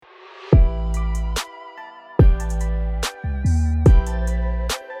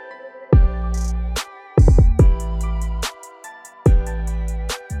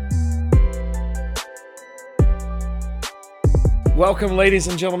Welcome, ladies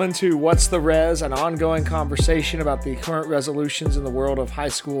and gentlemen, to What's the Res, an ongoing conversation about the current resolutions in the world of high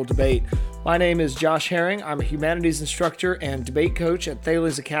school debate. My name is Josh Herring. I'm a humanities instructor and debate coach at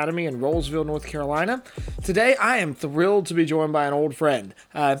Thales Academy in Rolesville, North Carolina. Today, I am thrilled to be joined by an old friend.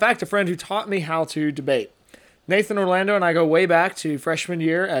 In fact, a friend who taught me how to debate. Nathan Orlando and I go way back to freshman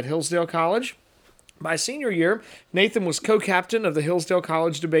year at Hillsdale College. My senior year, Nathan was co-captain of the Hillsdale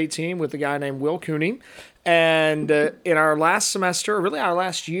College debate team with a guy named Will Cooney. And in our last semester, or really our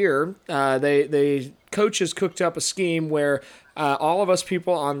last year, the coaches cooked up a scheme where all of us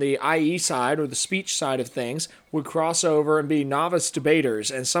people on the IE side, or the speech side of things, would cross over and be novice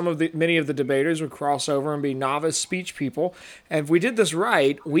debaters. And many of the debaters would cross over and be novice speech people. And if we did this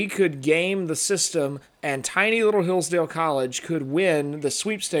right, we could game the system, and tiny little Hillsdale College could win the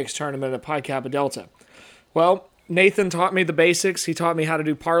sweepstakes tournament at Pi Kappa Delta. Well, Nathan taught me the basics. He taught me how to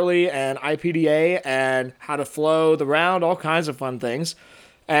do Parley and IPDA and how to flow the round, all kinds of fun things.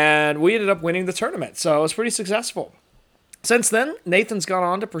 And we ended up winning the tournament, so it was pretty successful. Since then, Nathan's gone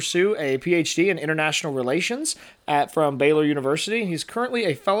on to pursue a PhD in international relations from Baylor University. He's currently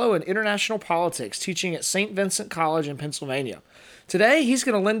a fellow in international politics, teaching at St. Vincent College in Pennsylvania. Today, he's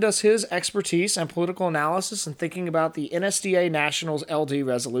going to lend us his expertise and political analysis in thinking about the NSDA Nationals LD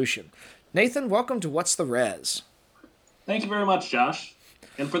resolution. Nathan, welcome to What's the Res? Thank you very much, Josh.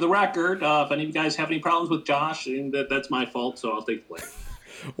 And for the record, if any of you guys have any problems with Josh, that's my fault, so I'll take the blame.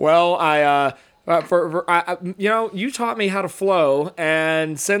 Well, you taught me how to flow,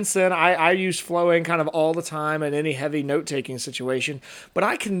 and since then I use flowing kind of all the time in any heavy note-taking situation, but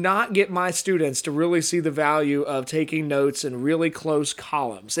I cannot get my students to really see the value of taking notes in really close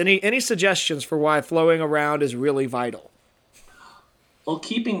columns. Any suggestions for why flowing around is really vital? Well,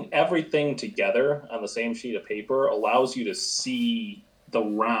 keeping everything together on the same sheet of paper allows you to see the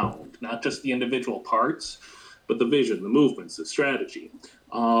round, not just the individual parts, but the vision, the movements, the strategy.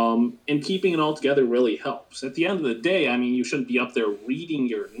 And keeping it all together really helps. At the end of the day, you shouldn't be up there reading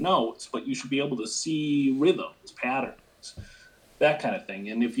your notes, but you should be able to see rhythms, patterns, that kind of thing.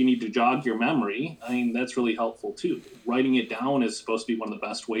 And if you need to jog your memory, that's really helpful too. Writing it down is supposed to be one of the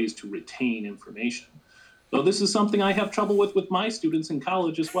best ways to retain information. So this is something I have trouble with my students in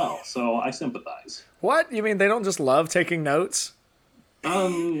college as well, so I sympathize. What? You mean they don't just love taking notes?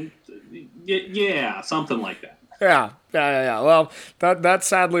 Yeah, something like that. Yeah. Well, that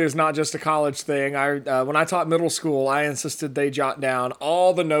sadly is not just a college thing. When I taught middle school, I insisted they jot down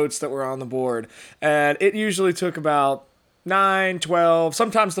all the notes that were on the board, and it usually took about 9, 12,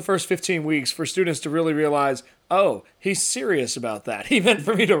 sometimes the first 15 weeks for students to really realize, oh, he's serious about that. He meant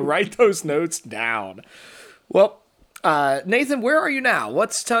for me to write those notes down. Well, Nathan, where are you now?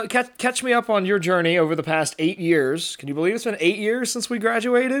 Catch me up on your journey over the past 8 years. Can you believe it's been 8 years since we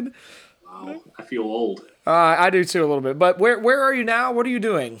graduated? Wow, I feel old. I do too a little bit. But where are you now? What are you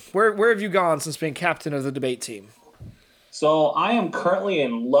doing? Where have you gone since being captain of the debate team? So I am currently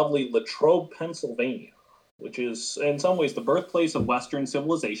in lovely Latrobe, Pennsylvania, which is in some ways the birthplace of Western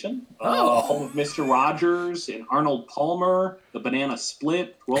civilization. Home of Mr. Rogers and Arnold Palmer, the Banana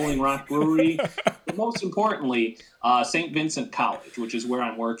Split, Rolling Rock Brewery, but most importantly, St. Vincent College, which is where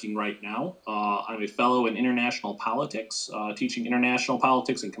I'm working right now. I'm a fellow in international politics, teaching international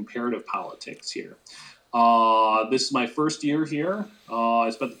politics and comparative politics here. This is my first year here. I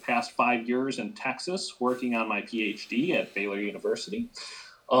spent the past 5 years in Texas working on my PhD at Baylor University.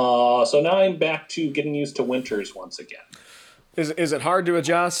 So now I'm back to getting used to winters once again. Is it hard to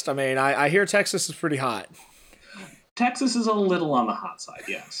adjust? I hear Texas is pretty hot. Texas is a little on the hot side,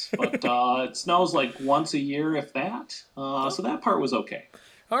 yes. But it snows like once a year, if that. So that part was okay.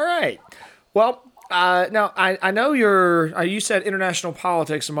 All right. Well, now I know you said international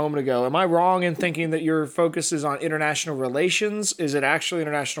politics a moment ago. Am I wrong in thinking that your focus is on international relations? Is it actually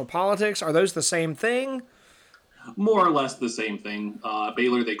international politics? Are those the same thing? More or less the same thing.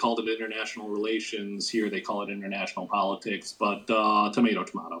 Baylor, they called it international relations. Here, they call it international politics, but tomato,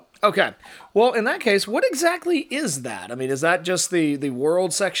 tomato. Okay. Well, in that case, what exactly is that? Is that just the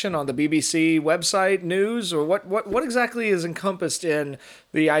world section on the BBC website news, or what exactly is encompassed in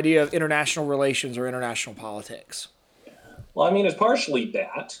the idea of international relations or international politics? Well, it's partially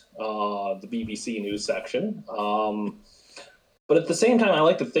that, the BBC news section. But at the same time, I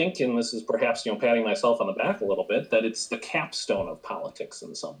like to think, and this is perhaps patting myself on the back a little bit, that it's the capstone of politics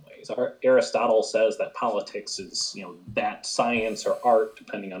in some ways. Aristotle says that politics is that science or art,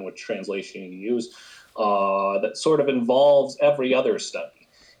 depending on which translation you use, that sort of involves every other study.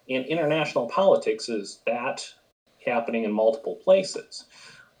 And international politics is that happening in multiple places.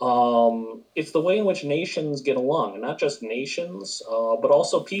 It's the way in which nations get along, and not just nations, but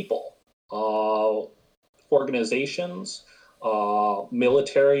also people, organizations.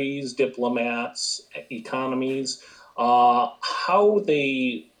 militaries, diplomats, economies, how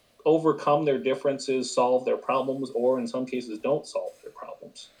they overcome their differences, solve their problems, or in some cases don't solve their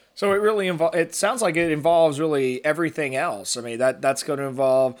problems. So it really it sounds like it involves really everything else. I mean, that's going to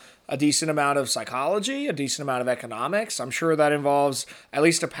involve a decent amount of psychology, a decent amount of economics. I'm sure that involves at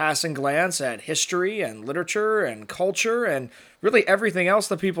least a passing glance at history and literature and culture and really everything else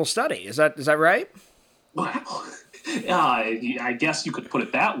that people study. Is that right? Wow. I guess you could put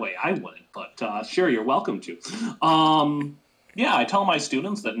it that way. I wouldn't, but sure, you're welcome to. Yeah, I tell my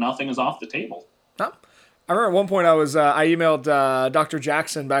students that nothing is off the table. Huh? I remember at one point I emailed Dr.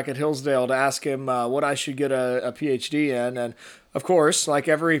 Jackson back at Hillsdale to ask him what I should get a PhD in, and of course, like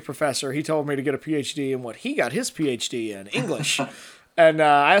every professor, he told me to get a PhD in what he got his PhD in, English. And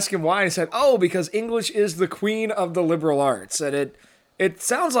I asked him why, and he said, "Oh, because English is the queen of the liberal arts," and it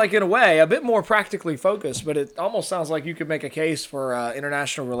sounds like, in a way, a bit more practically focused, but it almost sounds like you could make a case for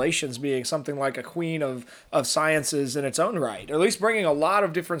international relations being something like a queen of sciences in its own right, or at least bringing a lot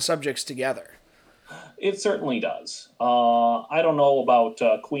of different subjects together. It certainly does. I don't know about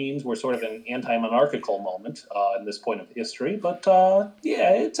Queens. We're sort of in an anti-monarchical moment in this point of history, but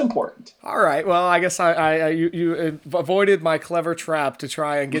yeah, it's important. All right. Well, I guess you avoided my clever trap to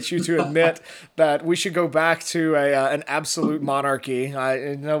try and get you to admit that we should go back to an absolute monarchy.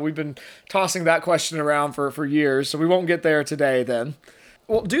 We've been tossing that question around for years, so we won't get there today. Then,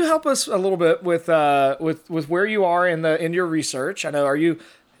 well, do help us a little bit with where you are in your research. I know, are you?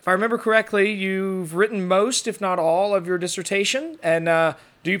 If I remember correctly, you've written most, if not all, of your dissertation. And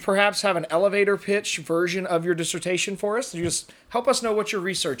do you perhaps have an elevator pitch version of your dissertation for us? Just help us know what your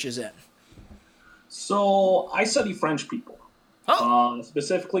research is in. So I study French people,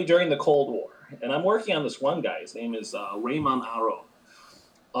 specifically during the Cold War. And I'm working on this one guy. His name is Raymond Aron.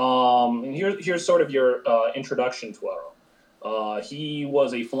 And here's sort of your introduction to Aron. He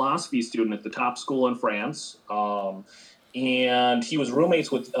was a philosophy student at the top school in France. And he was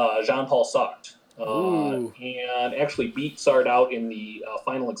roommates with Jean-Paul Sartre, and actually beat Sartre out in the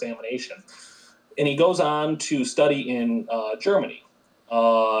final examination. And he goes on to study in Germany.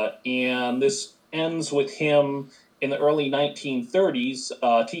 And this ends with him in the early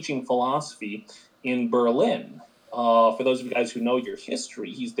 1930s teaching philosophy in Berlin. For those of you guys who know your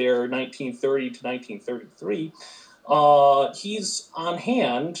history, he's there 1930 to 1933. He's on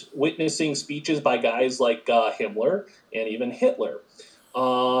hand witnessing speeches by guys like Himmler and even Hitler.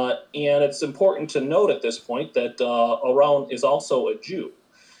 And it's important to note at this point that Aron is also a Jew.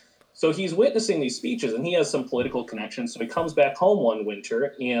 So he's witnessing these speeches, and he has some political connections. So he comes back home one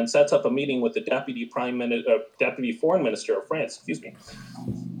winter and sets up a meeting with the deputy foreign minister of France. Excuse me.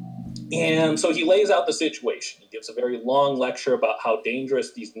 And so he lays out the situation. He gives a very long lecture about how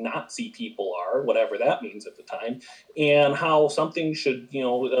dangerous these Nazi people are, whatever that means at the time, and how something's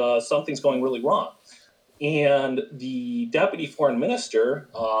going really wrong. And the deputy foreign minister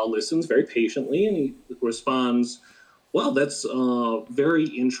listens very patiently, and he responds, "Well, that's very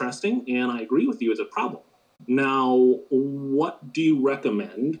interesting, and I agree with you, it's a problem. Now, what do you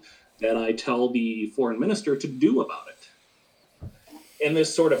recommend that I tell the foreign minister to do about it?" And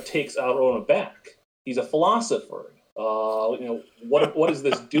this sort of takes Aron aback. He's a philosopher. What is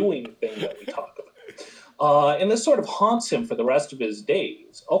this doing thing that we talk about? And this sort of haunts him for the rest of his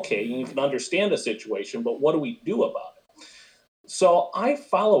days. Okay, you can understand the situation, but what do we do about it? So I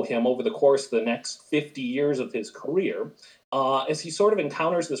follow him over the course of the next 50 years of his career as he sort of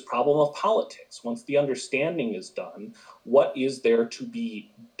encounters this problem of politics. Once the understanding is done, what is there to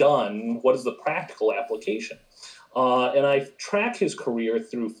be done? What is the practical application? And I track his career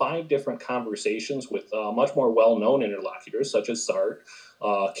through 5 different conversations with much more well-known interlocutors, such as Sartre,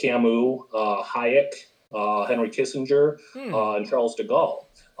 Camus, Hayek, Henry Kissinger, and Charles de Gaulle,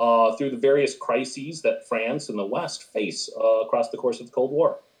 through the various crises that France and the West face across the course of the Cold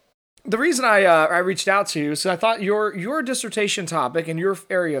War. The reason I reached out to you is I thought your dissertation topic and your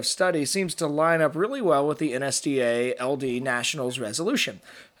area of study seems to line up really well with the NSDA LD Nationals resolution,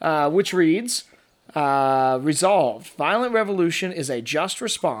 which reads, resolved, violent revolution is a just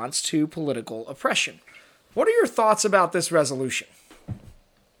response to political oppression. What are your thoughts about this resolution?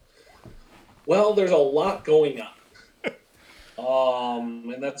 Well, there's a lot going on.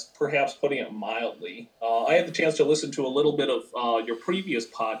 And that's perhaps putting it mildly. I had the chance to listen to a little bit of your previous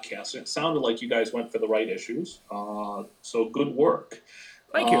podcast, and it sounded like you guys went for the right issues. So good work.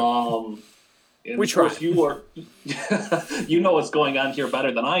 Thank you. And we try. You know what's going on here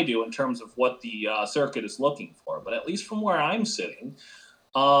better than I do in terms of what the circuit is looking for. But at least from where I'm sitting,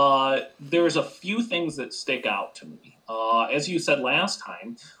 there's a few things that stick out to me. As you said last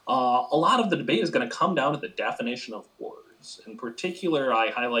time, a lot of the debate is going to come down to the definition of words. words. In particular,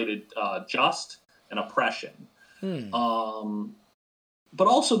 I highlighted just and oppression. But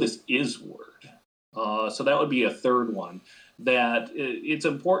also this is word. So that would be a third one, that it's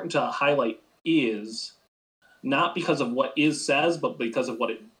important to highlight is, not because of what is says, but because of what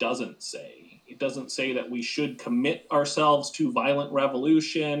it doesn't say. It doesn't say that we should commit ourselves to violent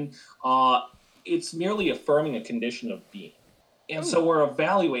revolution. It's merely affirming a condition of being. And so we're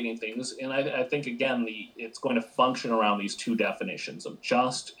evaluating things, and I think, again, it's going to function around these two definitions of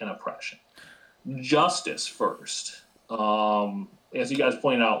just and oppression. Justice first. As you guys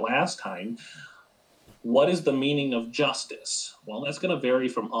pointed out last time, what is the meaning of justice? Well, that's going to vary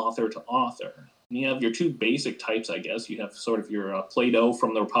from author to author. And you have your two basic types, I guess. You have sort of your Plato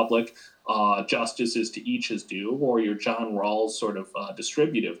from the Republic, justice is to each his due, or your John Rawls sort of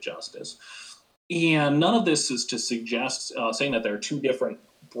distributive justice. And none of this is to suggest, saying that there are two different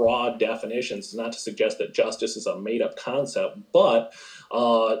broad definitions, is not to suggest that justice is a made-up concept, but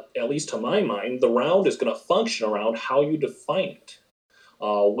at least to my mind, the round is going to function around how you define it,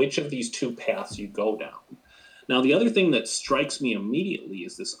 which of these two paths you go down. Now, the other thing that strikes me immediately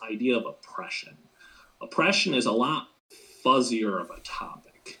is this idea of oppression. Oppression is a lot fuzzier of a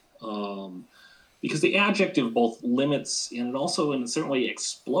topic. Because the adjective both limits and it also in a certain way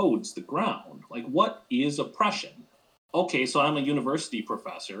explodes the ground. Like, what is oppression? Okay, so I'm a university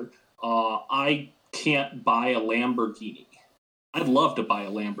professor. I can't buy a Lamborghini. I'd love to buy a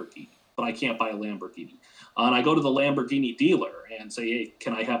Lamborghini, but I can't buy a Lamborghini. And I go to the Lamborghini dealer and say, hey,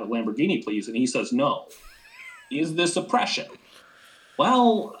 can I have a Lamborghini, please? And he says no. Is this oppression?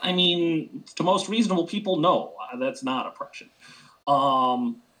 Well, I mean, to most reasonable people, no, that's not oppression.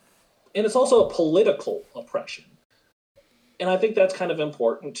 And it's also a political oppression. And I think that's kind of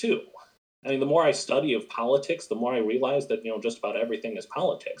important, too. I mean, the more I study of politics, the more I realize that, just about everything is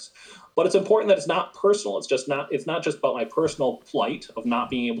politics. But it's important that it's not personal. It's not just about my personal plight of not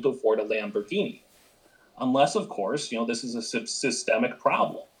being able to afford a Lamborghini. Unless, of course, this is a systemic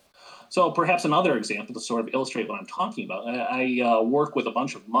problem. So perhaps another example to sort of illustrate what I'm talking about. I work with a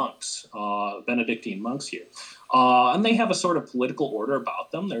bunch of monks, Benedictine monks here. And they have a sort of political order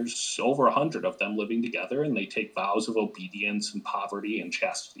about them. There's over 100 of them living together, and they take vows of obedience and poverty and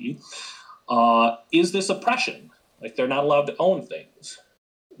chastity. Is this oppression? Like, they're not allowed to own things?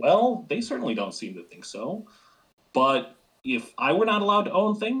 Well, they certainly don't seem to think so. But if I were not allowed to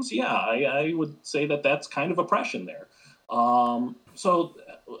own things, yeah, I would say that that's kind of oppression there. So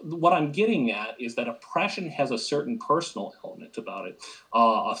what I'm getting at is that oppression has a certain personal element about it,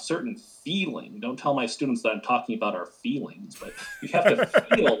 a certain feeling. Don't tell my students that I'm talking about our feelings, but you have to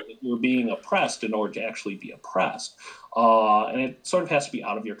feel that you're being oppressed in order to actually be oppressed. And it sort of has to be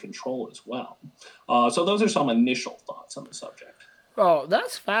out of your control as well. So those are some initial thoughts on the subject. Oh,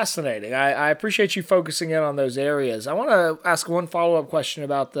 that's fascinating. I appreciate you focusing in on those areas. I want to ask one follow-up question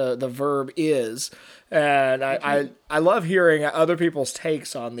about the verb is. And I love hearing other people's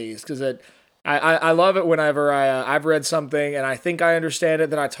takes on these because I love it whenever I've read something and I think I understand it,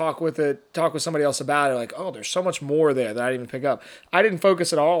 then I talk with somebody else about it, like, oh, there's so much more there that I didn't even pick up. I didn't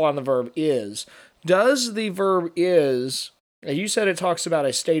focus at all on the verb is. Does the verb is, you said it talks about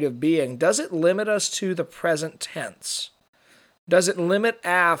a state of being, does it limit us to the present tense? Does it limit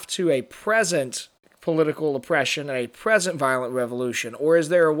AF to a present political oppression and a present violent revolution? Or is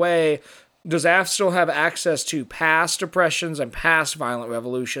there a way, does AF still have access to past oppressions and past violent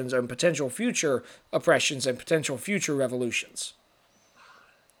revolutions and potential future oppressions and potential future revolutions?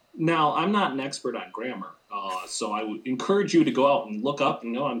 Now, I'm not an expert on grammar, so I would encourage you to go out and look up,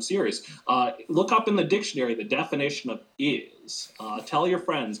 and no, I'm serious, look up in the dictionary the definition of is. Tell your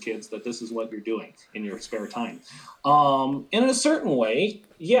friends, kids, that this is what you're doing in your spare time. And in a certain way,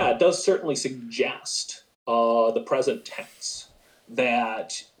 yeah, it does certainly suggest the present tense,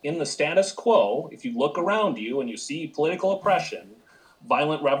 that in the status quo, if you look around you and you see political oppression,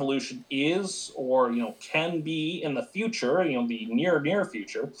 violent revolution is, or can be in the future, the near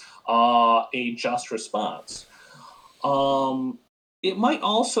future, a just response. It might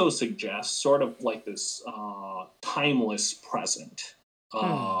also suggest sort of like this timeless present,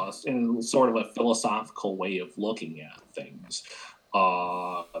 in sort of a philosophical way of looking at things.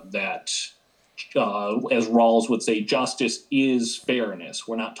 That, as Rawls would say, justice is fairness.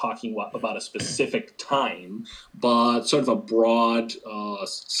 We're not talking about a specific time, but sort of a broad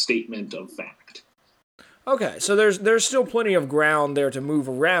statement of fact. Okay, so there's still plenty of ground there to move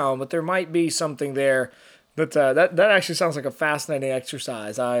around, but there might be something there that actually sounds like a fascinating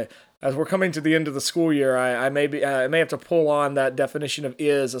exercise. As we're coming to the end of the school year, I may have to pull on that definition of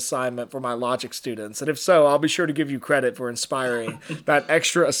is assignment for my logic students, and if so, I'll be sure to give you credit for inspiring that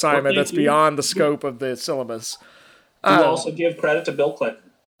extra assignment that's beyond the scope of the syllabus. Do also give credit to Bill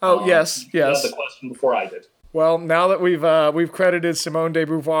Clinton. Yes. He got the question before I did. Well, now that we've credited Simone de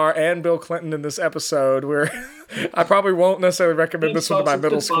Beauvoir and Bill Clinton in this episode, where I probably won't necessarily recommend this one to my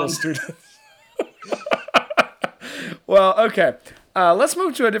middle school students. Well, okay. Let's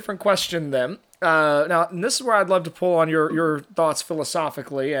move to a different question then. Now, and this is where I'd love to pull on your thoughts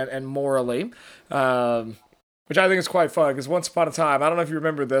philosophically and morally, which I think is quite fun, because once upon a time, I don't know if you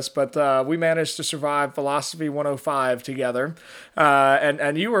remember this, but we managed to survive Philosophy 105 together,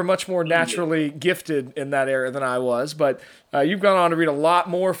 and you were much more naturally gifted in that area than I was, but you've gone on to read a lot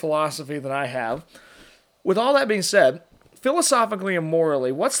more philosophy than I have. With all that being said, philosophically and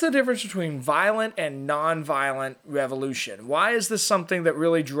morally, what's the difference between violent and non-violent revolution? Why is this something that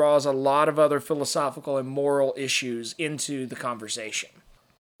really draws a lot of other philosophical and moral issues into the conversation?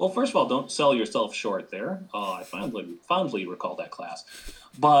 Well, first of all, don't sell yourself short there. I fondly recall that class.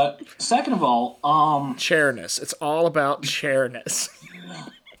 But second of all, chairness. It's all about chairness.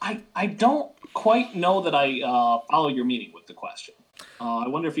 I don't quite know that I follow your meaning with the question. I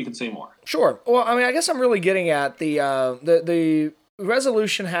wonder if you could say more. Sure. Well, I mean, I guess I'm really getting at the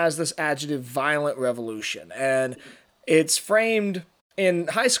resolution has this adjective violent revolution, and it's framed in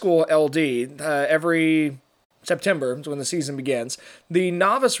high school LD every September, when the season begins. The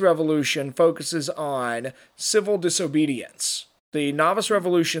novice revolution focuses on civil disobedience. The novice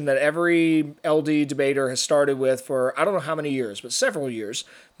revolution that every LD debater has started with for I don't know how many years, but several years,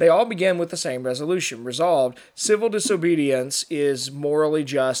 they all begin with the same resolution. Resolved, civil disobedience is morally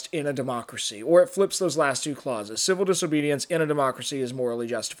just in a democracy. Or it flips those last two clauses. Civil disobedience in a democracy is morally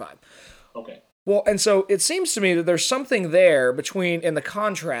justified. Okay. Well, and so it seems to me that there's something there in the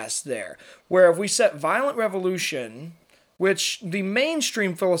contrast there, where if we set violent revolution, which the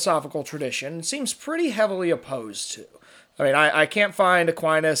mainstream philosophical tradition seems pretty heavily opposed to. I mean, I can't find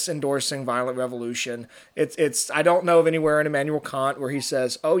Aquinas endorsing violent revolution. I don't know of anywhere in Immanuel Kant where he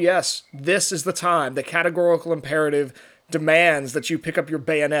says, oh yes, this is the time. The categorical imperative demands that you pick up your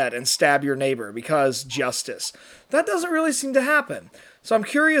bayonet and stab your neighbor because justice. That doesn't really seem to happen. So I'm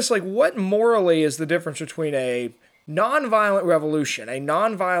curious, what morally is the difference between a nonviolent revolution, a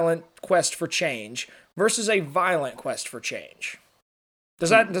nonviolent quest for change, versus a violent quest for change? Does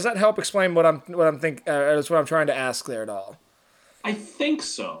that help explain what I'm trying to ask there at all? I think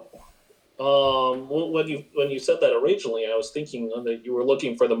so. When you said that originally, I was thinking that you were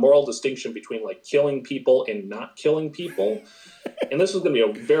looking for the moral distinction between killing people and not killing people, and this is going to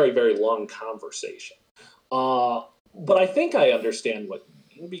be a very, very long conversation. But I think I understand what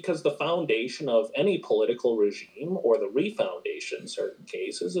you mean, because the foundation of any political regime, or the refoundation in certain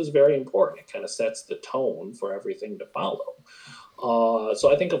cases, is very important. It kind of sets the tone for everything to follow.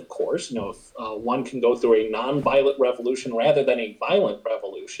 So I think, of course, if one can go through a nonviolent revolution rather than a violent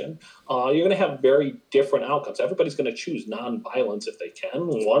revolution, you're going to have very different outcomes. Everybody's going to choose nonviolence if they can.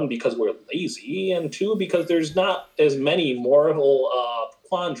 One, because we're lazy, and two, because there's not as many moral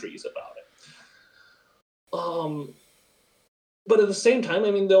quandaries about it. But at the same time,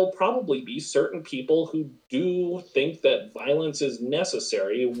 I mean, there'll probably be certain people who do think that violence is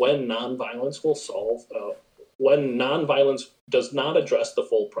necessary when nonviolence will solve. When nonviolence does not address the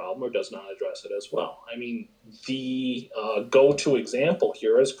full problem, or does not address it as well. I mean, the go-to example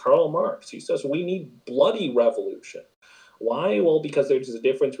here is Karl Marx. He says we need bloody revolution. Why? Well, because there's a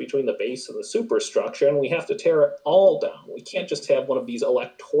difference between the base and the superstructure, and we have to tear it all down. We can't just have one of these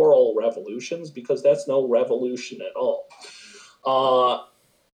electoral revolutions, because that's no revolution at all.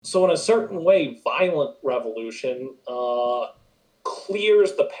 So in a certain way, violent revolution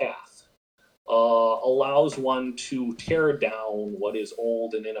clears the path. Allows one to tear down what is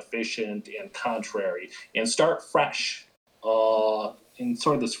old and inefficient and contrary, and start fresh, in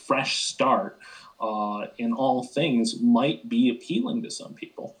sort of this fresh start in all things might be appealing to some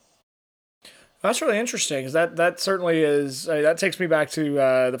people. That's really interesting, because that certainly is, that takes me back to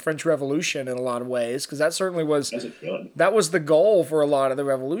the French Revolution in a lot of ways, because that certainly was, that was the goal for a lot of the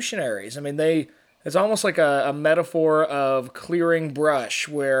revolutionaries. I mean, it's almost like a metaphor of clearing brush,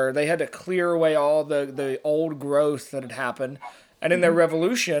 where they had to clear away all the old growth that had happened. And in their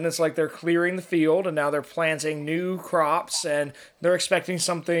revolution, it's like they're clearing the field, and now they're planting new crops, and they're expecting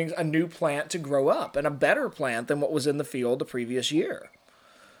a new plant to grow up, and a better plant than what was in the field the previous year.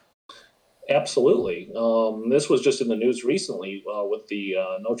 Absolutely. This was just in the news recently with the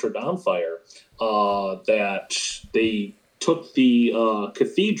Notre Dame fire, that they took the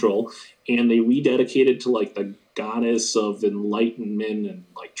cathedral and they rededicated to the goddess of enlightenment and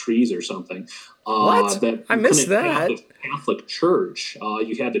trees or something. What? I missed that. The Catholic Church.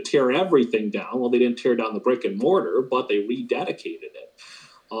 You had to tear everything down. Well, they didn't tear down the brick and mortar, but they rededicated it.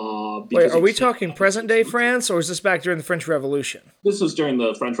 Wait, are we talking present day France, or is this back during the French Revolution? This was during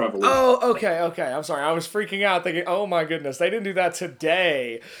the French Revolution. Oh, okay. I'm sorry. I was freaking out thinking, oh my goodness, they didn't do that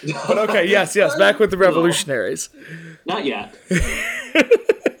today. But okay, yes, back with the revolutionaries. No, not yet.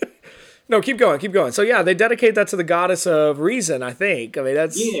 No, keep going. So yeah, they dedicate that to the goddess of reason, I think. I mean,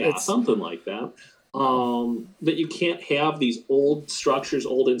 it's something like that. That you can't have these old structures,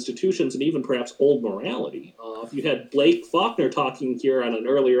 old institutions, and even perhaps old morality. If you had Blake Faulkner talking here on an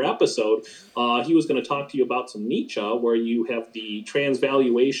earlier episode, he was going to talk to you about some Nietzsche, where you have the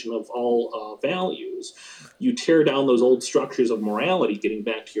transvaluation of all values. You tear down those old structures of morality, getting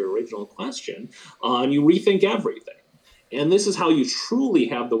back to your original question, and you rethink everything. And this is how you truly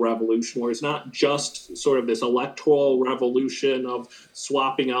have the revolution, where it's not just sort of this electoral revolution of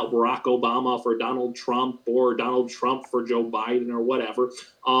swapping out Barack Obama for Donald Trump or Donald Trump for Joe Biden or whatever.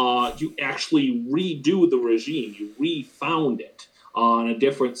 You actually redo the regime. You refound it in a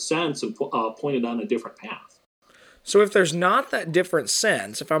different sense and pointed on a different path. So if there's not that different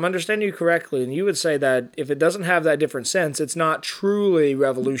sense, if I'm understanding you correctly, then you would say that if it doesn't have that different sense, it's not truly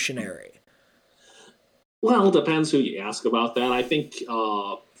revolutionary. Well, it depends who you ask about that. I think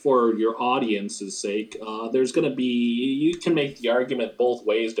for your audience's sake, there's going to be, you can make the argument both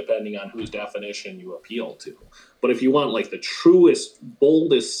ways depending on whose definition you appeal to. But if you want like the truest,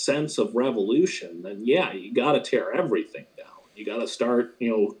 boldest sense of revolution, then yeah, you got to tear everything down. You got to start,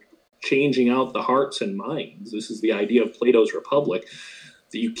 changing out the hearts and minds. This is the idea of Plato's Republic.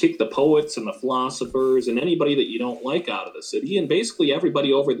 You kick the poets and the philosophers and anybody that you don't like out of the city, and basically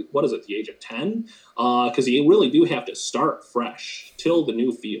everybody over, the age of 10? Because you really do have to start fresh, till the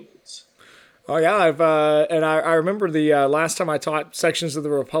new fields. Oh, yeah. I remember the last time I taught sections of the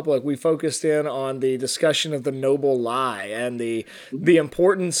Republic, we focused in on the discussion of the noble lie and the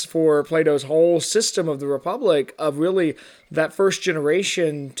importance for Plato's whole system of the Republic of really that first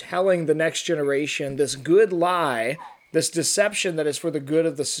generation telling the next generation this good lie, this deception that is for the good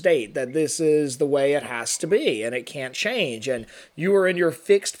of the state, that this is the way it has to be and it can't change. And you are in your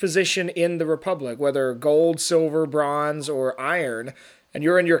fixed position in the Republic, whether gold, silver, bronze, or iron, and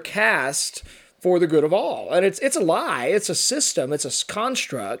you're in your caste for the good of all. And it's a lie. It's a system. It's a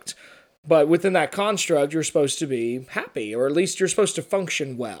construct. But within that construct, you're supposed to be happy, or at least you're supposed to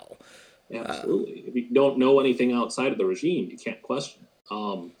function well. Absolutely. If you don't know anything outside of the regime, you can't question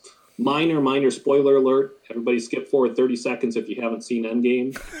it. Minor spoiler alert. Everybody skip forward 30 seconds if you haven't seen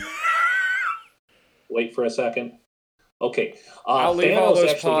Endgame. Wait for a second. Okay. I'll leave all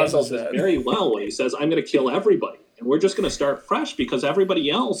those pauses this very well when he says, I'm going to kill everybody. And we're just going to start fresh because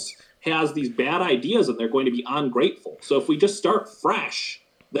everybody else has these bad ideas and they're going to be ungrateful. So if we just start fresh,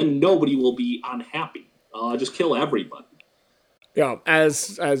 then nobody will be unhappy. Just kill everybody. Yeah,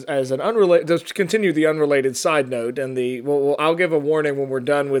 as an unrelated, just continue the unrelated side note, and I'll give a warning when we're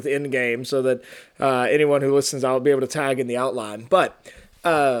done with Endgame, so that anyone who listens, I'll be able to tag in the outline. But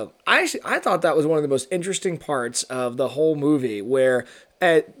I thought that was one of the most interesting parts of the whole movie, where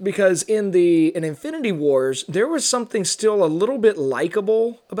because in Infinity Wars there was something still a little bit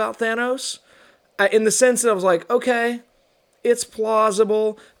likable about Thanos, in the sense that I was like, okay, it's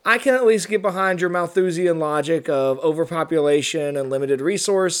plausible. I can at least get behind your Malthusian logic of overpopulation and limited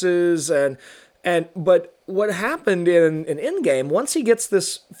resources, but what happened in Endgame, once he gets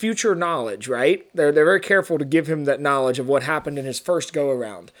this future knowledge, right? They're very careful to give him that knowledge of what happened in his first go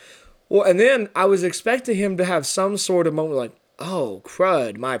around. Well, and then I was expecting him to have some sort of moment like, oh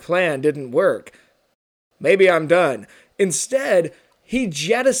crud, my plan didn't work. Maybe I'm done. Instead, he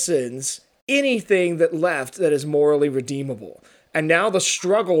jettisons anything that left that is morally redeemable. And now the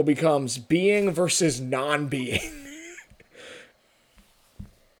struggle becomes being versus non-being.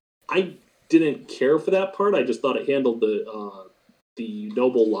 I didn't care for that part. I just thought it handled the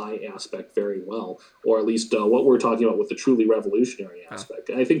noble lie aspect very well, or at least what we're talking about with the truly revolutionary aspect.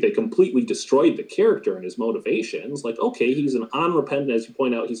 I think they completely destroyed the character and his motivations. Like, okay, he's an unrepentant, as you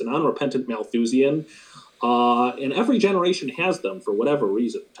point out, he's an unrepentant Malthusian. And every generation has them for whatever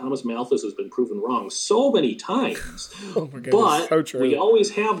reason. Thomas Malthus has been proven wrong so many times. Oh my goodness, but so we always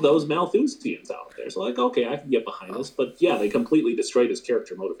have those Malthusians out there. So like, okay, I can get behind this. But yeah, they completely destroyed his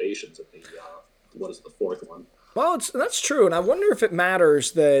character motivations in the fourth one. Well, that's true, and I wonder if it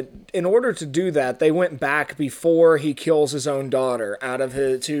matters that in order to do that, they went back before he kills his own daughter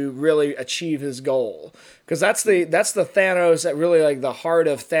to really achieve his goal. Because that's the Thanos, that really like the heart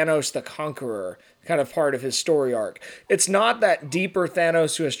of Thanos the Conqueror kind of part of his story arc. It's not that deeper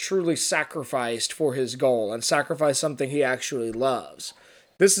Thanos who has truly sacrificed for his goal and sacrificed something he actually loves.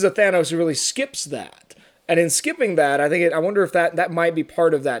 This is a Thanos who really skips that. And in skipping that, I wonder if that might be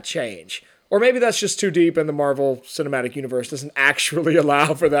part of that change. Or maybe that's just too deep and the Marvel Cinematic Universe doesn't actually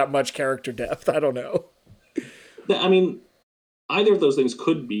allow for that much character depth. I don't know. I mean, either of those things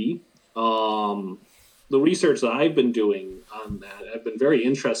could be. The research that I've been doing on that, I've been very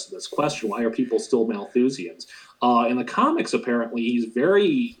interested in this question: why are people still Malthusians? In the comics, apparently, he's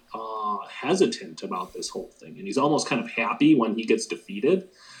very hesitant about this whole thing, and he's almost kind of happy when he gets defeated.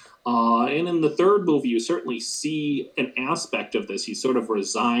 And in the third movie, you certainly see an aspect of this. He's sort of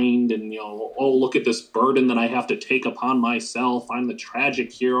resigned and, oh, look at this burden that I have to take upon myself. I'm the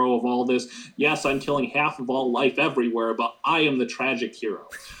tragic hero of all this. Yes, I'm killing half of all life everywhere, but I am the tragic hero.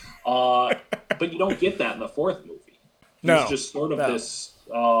 But you don't get that in the fourth movie. He's just sort of this,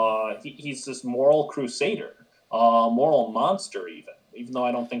 he's this moral crusader, moral monster even though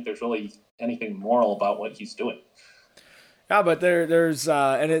I don't think there's really anything moral about what he's doing. Yeah, but there's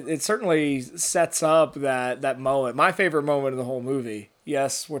and it certainly sets up that moment. My favorite moment in the whole movie.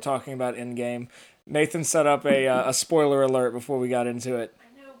 Yes, we're talking about Endgame. Nathan set up a spoiler alert before we got into it.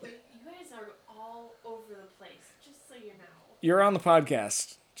 I know, but you guys are all over the place, just so you know. You're on the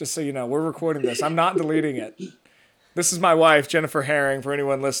podcast, just so you know. We're recording this. I'm not deleting it. This is my wife, Jennifer Herring, for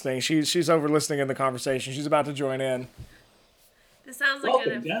anyone listening. She's over listening in the conversation. She's about to join in. This sounds like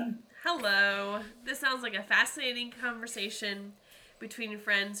Welcome, Jen. Hello. This sounds like a fascinating conversation between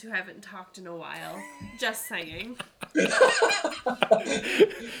friends who haven't talked in a while. Just saying.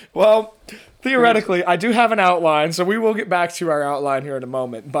 Well, theoretically, I do have an outline, so we will get back to our outline here in a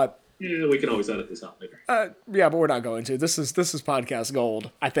moment. But yeah, we can always edit this out later. Yeah, but we're not going to. This is podcast gold,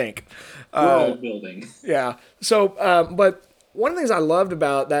 I think. World building. Yeah. So, but one of the things I loved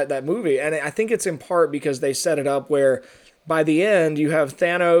about that movie, and I think it's in part because they set it up where by the end you have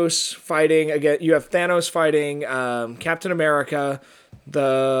Thanos fighting again. You have Thanos fighting Captain America,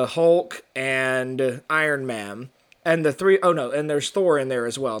 the Hulk, and Iron Man. And and there's Thor in there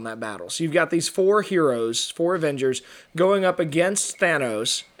as well in that battle. So you've got these four heroes, four Avengers, going up against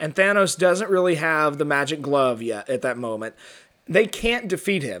Thanos, and Thanos doesn't really have the magic glove yet at that moment. They can't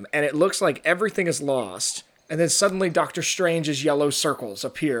defeat him, and it looks like everything is lost. And then suddenly Doctor Strange's yellow circles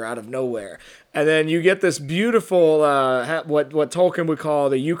appear out of nowhere. And then you get this beautiful, what Tolkien would call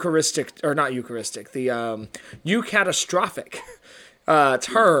the Eucharistic, or not Eucharistic, the eucatastrophic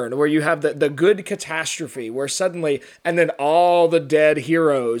turn, where you have the good catastrophe, where suddenly, and then all the dead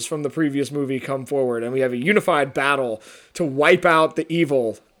heroes from the previous movie come forward, and we have a unified battle to wipe out the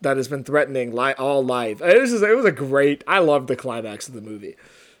evil that has been threatening all life. It was a great, I loved the climax of the movie.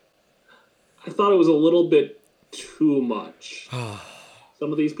 I thought it was a little bit too much.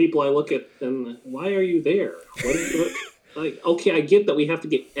 Some of these people I look at and why are you there? Like, okay, I get that we have to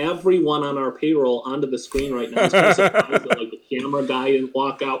get everyone on our payroll onto the screen right now. It's kind of surprised that like the camera guy didn't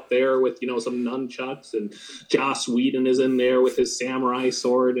walk out there with some nunchucks, and Joss Whedon is in there with his samurai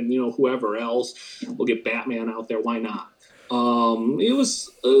sword, and whoever else. We'll get Batman out there. Why not? It was,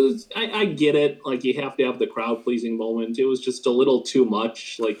 I get it. Like, you have to have the crowd pleasing moment. It was just a little too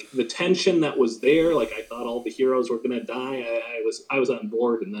much. Like, the tension that was there, like, I thought all the heroes were going to die. I was on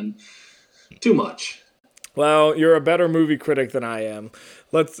board, and then too much. Well, you're a better movie critic than I am.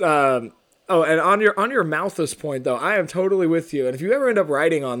 Let's, and on your Malthus point, though, I am totally with you. And if you ever end up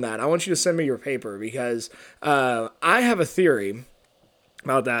writing on that, I want you to send me your paper, because, I have a theory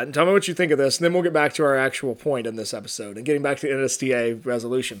about that, and tell me what you think of this, and then we'll get back to our actual point in this episode and getting back to NSTA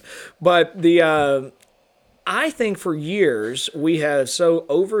resolution. But I think for years we have so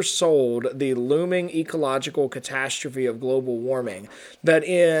oversold the looming ecological catastrophe of global warming that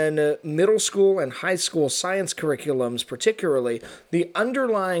in middle school and high school science curriculums particularly, the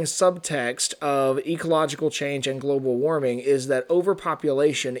underlying subtext of ecological change and global warming is that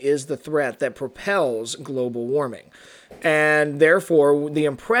overpopulation is the threat that propels global warming. And therefore, the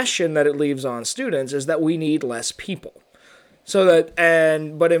impression that it leaves on students is that we need less people. But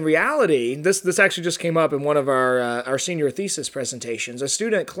in reality, this actually just came up in one of our senior thesis presentations. A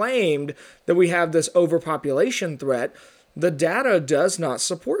student claimed that we have this overpopulation threat. The data does not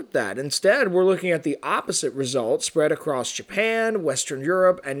support that. Instead, we're looking at the opposite result spread across Japan, Western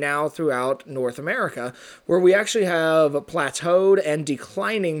Europe, and now throughout North America, where we actually have plateaued and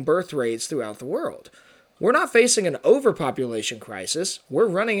declining birth rates throughout the world. We're not facing an overpopulation crisis. We're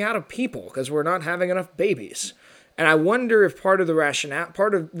running out of people because we're not having enough babies. And I wonder if part of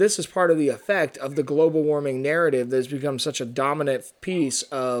the this is part of the effect of the global warming narrative that has become such a dominant piece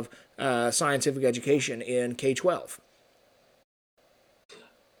of scientific education in K-12.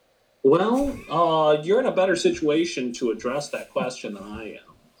 Well, you're in a better situation to address that question than I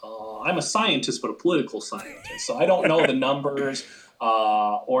am. I'm a scientist, but a political scientist, so I don't know the numbers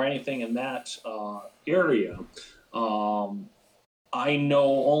or anything in that area. I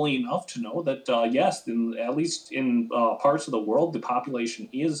know only enough to know that, yes, at least in parts of the world, the population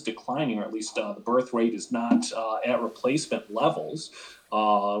is declining, or at least the birth rate is not at replacement levels.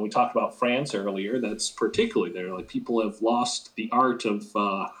 We talked about France earlier. That's particularly there. Like, people have lost the art of,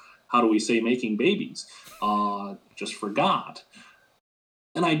 how do we say, making babies. Just forgot.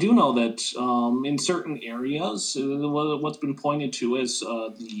 And I do know that in certain areas, what's been pointed to as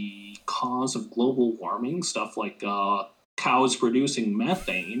the cause of global warming, stuff like cows producing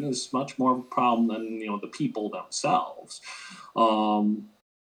methane, is much more of a problem than the people themselves. Um,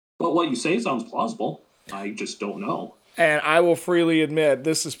 but what you say sounds plausible. I just don't know. And I will freely admit,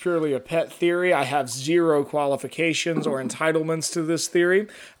 this is purely a pet theory. I have zero qualifications or entitlements to this theory.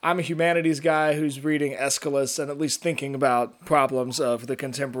 I'm a humanities guy who's reading Aeschylus and at least thinking about problems of the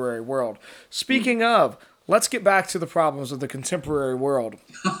contemporary world. Speaking of, let's get back to the problems of the contemporary world.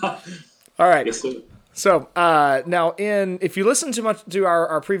 All right. Yes, sir. So now, if you listen to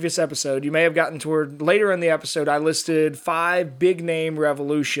our previous episode, you may have gotten toward later in the episode. I listed 5 big name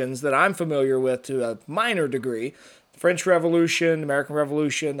revolutions that I'm familiar with to a minor degree: the French Revolution, the American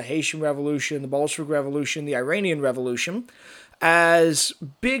Revolution, the Haitian Revolution, the Bolshevik Revolution, the Iranian Revolution, as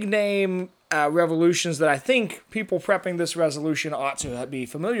big name revolutions that I think people prepping this resolution ought to be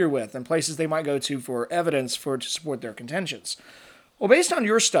familiar with, and places they might go to for evidence to support their contentions. Well, based on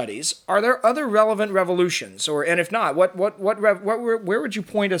your studies, are there other relevant revolutions, and if not, where would you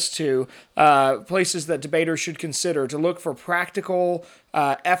point us to places that debaters should consider to look for practical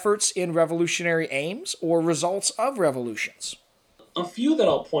efforts in revolutionary aims or results of revolutions? A few that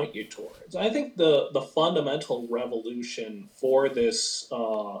I'll point you towards. I think the fundamental revolution for this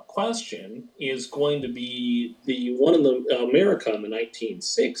question is going to be the one in America in the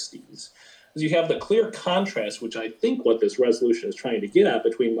 1960s. You have the clear contrast, which I think what this resolution is trying to get at,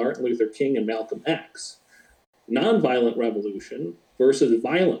 between Martin Luther King and Malcolm X. Nonviolent revolution versus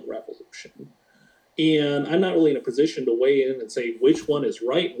violent revolution. And I'm not really in a position to weigh in and say which one is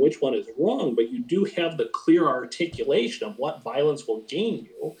right and which one is wrong, but you do have the clear articulation of what violence will gain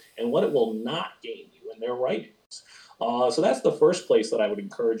you and what it will not gain you in their writings. So that's the first place that I would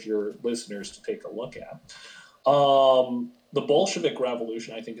encourage your listeners to take a look at. The Bolshevik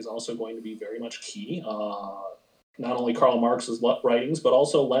Revolution, I think, is also going to be very much key. Not only Karl Marx's writings, but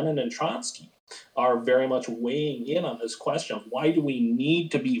also Lenin and Trotsky are very much weighing in on this question of why do we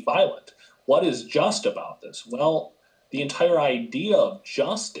need to be violent? What is just about this? Well, the entire idea of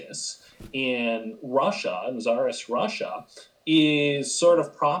justice in Russia, in Tsarist Russia, is sort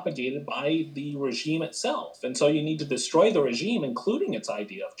of propagated by the regime itself. And so you need to destroy the regime, including its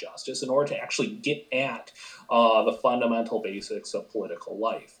idea of justice, in order to actually get at the fundamental basics of political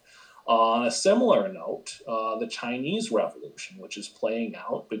life. On a similar note, the Chinese Revolution, which is playing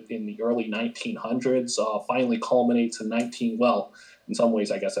out in the early 1900s, finally culminates in in some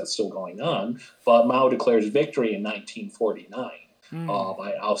ways, I guess that's still going on, but Mao declares victory in 1949.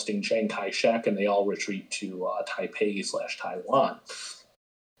 By ousting Chiang Kai-shek, and they all retreat to Taipei/Taiwan.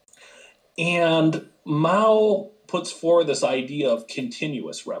 And Mao puts forward this idea of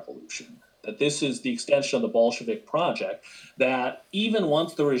continuous revolution, that this is the extension of the Bolshevik project, that even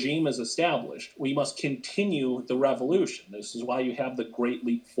once the regime is established, we must continue the revolution. This is why you have the Great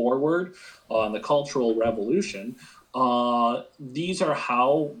Leap Forward and the Cultural Revolution. These are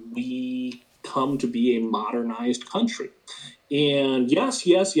how we come to be a modernized country. And yes,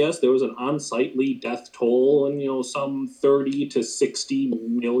 there was an unsightly death toll, and some 30 to 60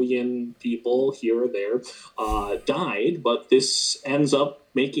 million people here or there died. But this ends up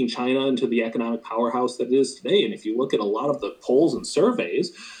making China into the economic powerhouse that it is today. And if you look at a lot of the polls and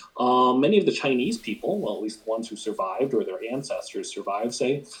surveys, many of the Chinese people, well, at least the ones who survived or their ancestors survived,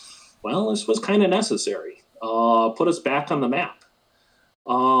 say, well, this was kind of necessary. Put us back on the map.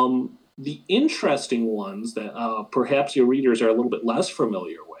 The interesting ones that perhaps your readers are a little bit less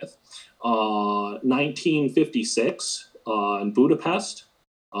familiar with, 1956 in Budapest,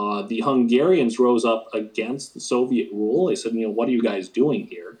 the Hungarians rose up against the Soviet rule. They said, what are you guys doing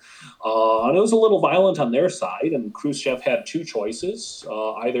here? And it was a little violent on their side, and Khrushchev had 2 choices.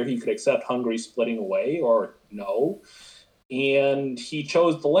 Either he could accept Hungary splitting away or no. And he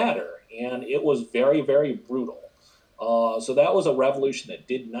chose the latter, and it was very, very brutal. So that was a revolution that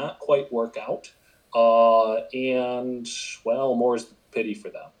did not quite work out. And, well, more's the pity for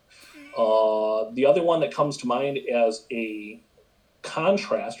them. The other one that comes to mind as a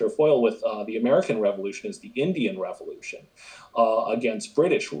contrast or foil with the American Revolution is the Indian Revolution against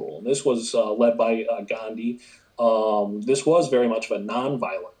British rule. And this was led by Gandhi. This was very much of a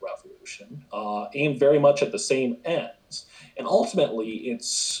nonviolent revolution, aimed very much at the same ends. And ultimately,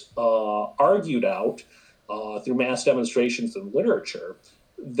 it's argued out through mass demonstrations and literature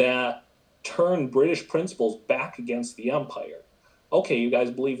that turn British principles back against the empire. Okay, you guys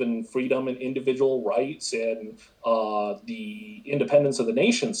believe in freedom and individual rights and the independence of the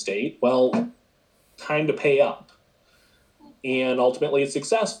nation state. Well, time to pay up. And ultimately it's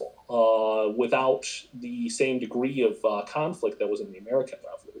successful without the same degree of conflict that was in the American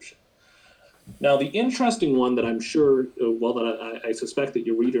Revolution. Now, the interesting one that I'm sure, that I suspect that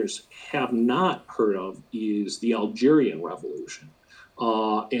your readers have not heard of is the Algerian Revolution.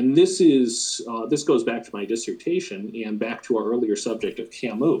 And this goes back to my dissertation and back to our earlier subject of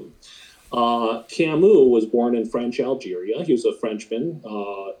Camus. Camus was born in French Algeria. He was a Frenchman,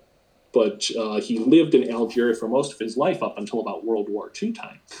 but he lived in Algeria for most of his life up until about World War II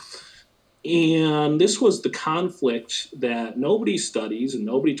time. And this was the conflict that nobody studies and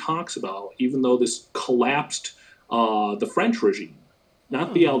nobody talks about, even though this collapsed the French regime.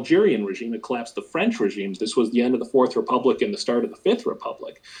 Not the Algerian regime, it collapsed the French regimes. This was the end of the Fourth Republic and the start of the Fifth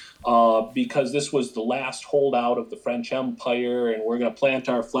Republic, because this was the last holdout of the French Empire, and we're going to plant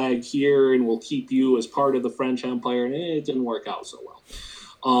our flag here, and we'll keep you as part of the French Empire, and it didn't work out so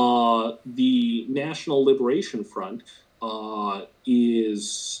well. The National Liberation Front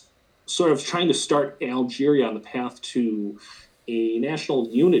is sort of trying to start Algeria on the path to a national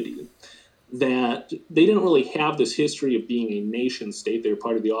unity, that they didn't really have this history of being a nation state. They were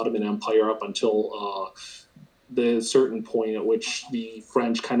part of the Ottoman Empire up until the certain point at which the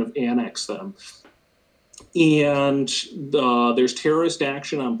French kind of annexed them. And there's terrorist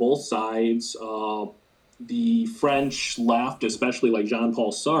action on both sides. The French left, especially like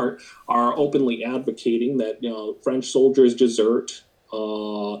Jean-Paul Sartre, are openly advocating that French soldiers desert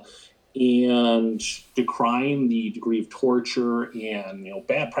and decrying the degree of torture and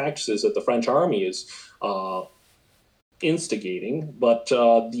bad practices that the French army is instigating. But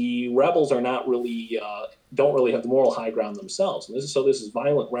the rebels are not really don't really have the moral high ground themselves. And this is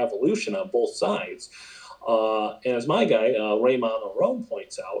violent revolution on both sides. And as my guy Raymond Aron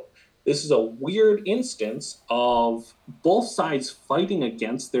points out, this is a weird instance of both sides fighting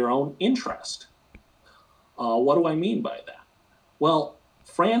against their own interest. What do I mean by that? Well,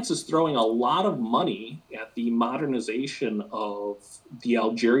 France is throwing a lot of money at the modernization of the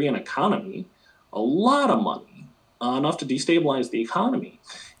Algerian economy, a lot of money, enough to destabilize the economy.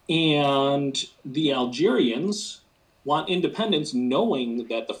 And the Algerians want independence knowing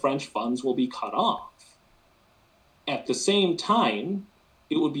that the French funds will be cut off. At the same time,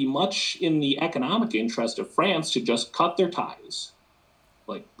 it would be much in the economic interest of France to just cut their ties.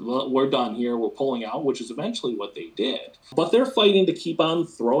 Like, well, we're done here, we're pulling out, which is eventually what they did. But they're fighting to keep on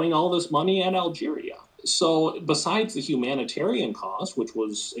throwing all this money at Algeria. So besides the humanitarian cost, which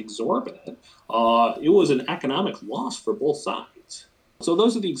was exorbitant, it was an economic loss for both sides. So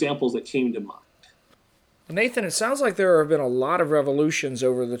those are the examples that came to mind. Nathan, it sounds like there have been a lot of revolutions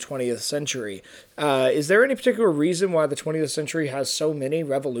over the 20th century. Is there any particular reason why the 20th century has so many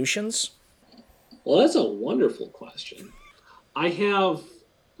revolutions? Well, that's a wonderful question. I have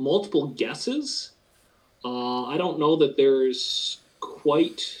multiple guesses. I don't know that there's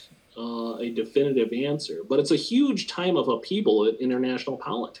quite a definitive answer, but it's a huge time of upheaval in international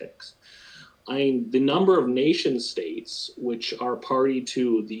politics. I mean, the number of nation states which are party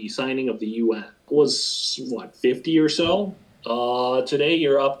to the signing of the UN was, 50 or so? Today,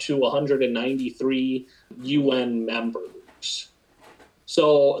 you're up to 193 UN members.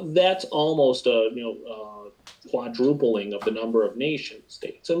 So that's almost quadrupling of the number of nation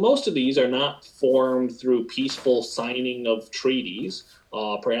states. And most of these are not formed through peaceful signing of treaties.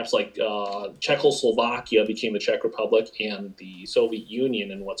 Perhaps like Czechoslovakia became the Czech Republic, and the Soviet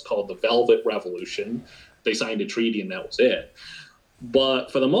Union in what's called the Velvet Revolution. They signed a treaty and that was it.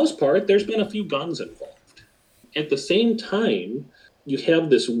 But for the most part, there's been a few guns involved. At the same time, you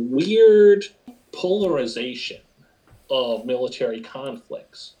have this weird polarization of military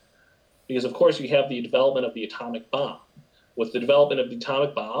conflicts. Because, of course, you have the development of the atomic bomb. With the development of the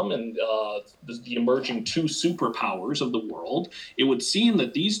atomic bomb and the emerging two superpowers of the world, it would seem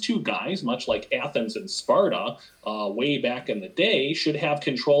that these two guys, much like Athens and Sparta way back in the day, should have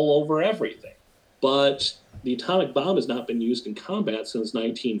control over everything. But the atomic bomb has not been used in combat since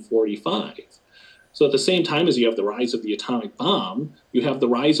 1945. So at the same time as you have the rise of the atomic bomb, you have the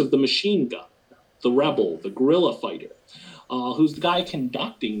rise of the machine gun, the rebel, the guerrilla fighter, who's the guy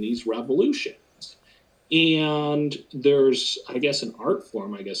conducting these revolutions. And there's, I guess, an art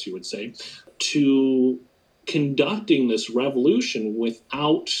form, I guess you would say, to conducting this revolution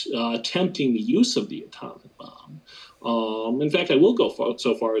without attempting the use of the atomic bomb. In fact, I will go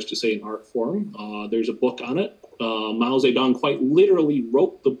so far as to say an art form. There's a book on it Mao Zedong quite literally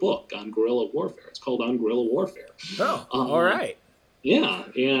wrote the book on guerrilla warfare. It's called On Guerrilla Warfare. Oh, all right. Yeah,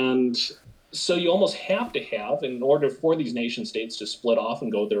 and so you almost have to have, in order for these nation states to split off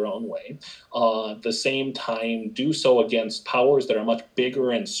and go their own way, at the same time do so against powers that are much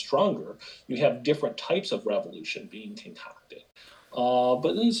bigger and stronger. You have different types of revolution being concocted.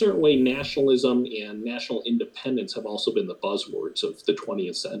 But in a certain way, nationalism and national independence have also been the buzzwords of the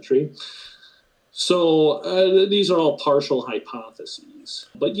 20th century. So these are all partial hypotheses.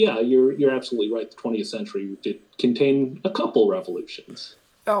 But yeah, you're absolutely right. The 20th century did contain a couple revolutions.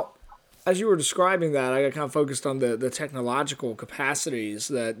 Now, as you were describing that, I got kind of focused on the technological capacities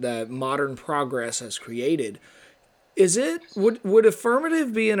that modern progress has created. Would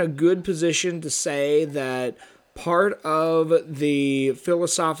affirmative be in a good position to say that part of the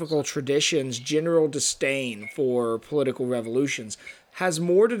philosophical tradition's general disdain for political revolutions has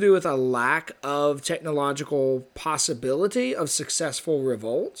more to do with a lack of technological possibility of successful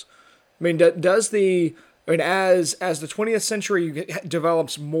revolt? I mean, as the 20th century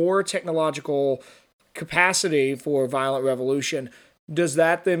develops more technological capacity for violent revolution, does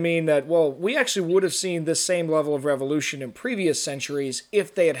that then mean that, well, we actually would have seen this same level of revolution in previous centuries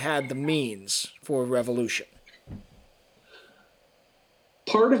if they had had the means for revolution?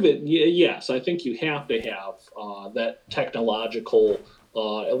 Part of it, yes. I think you have to have that technological,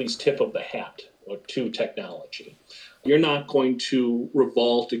 at least tip of the hat to technology. You're not going to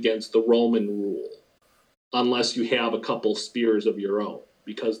revolt against the Roman rule unless you have a couple spears of your own,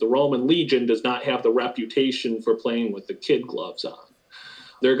 because the Roman legion does not have the reputation for playing with the kid gloves on.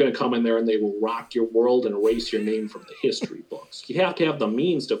 They're going to come in there and they will rock your world and erase your name from the history books. You have to have the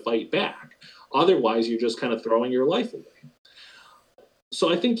means to fight back. Otherwise, you're just kind of throwing your life away. So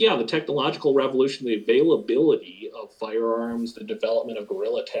I think, yeah, the technological revolution, the availability of firearms, the development of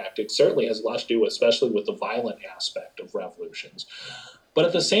guerrilla tactics certainly has a lot to do, especially with the violent aspect of revolutions. But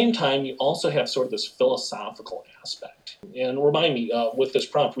at the same time, you also have sort of this philosophical aspect. And remind me, with this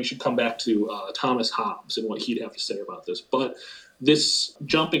prompt, we should come back to Thomas Hobbes and what he'd have to say about this. But this,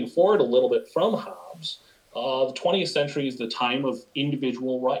 jumping forward a little bit from Hobbes, the 20th century is the time of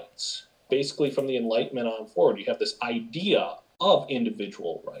individual rights. Basically, from the Enlightenment on forward, you have this idea of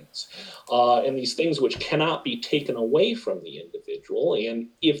individual rights, and these things which cannot be taken away from the individual. And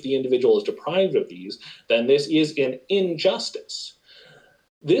if the individual is deprived of these, then this is an injustice.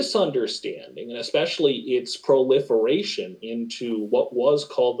 This understanding, and especially its proliferation into what was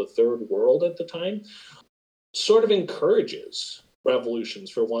called the Third World at the time, sort of encourages revolutions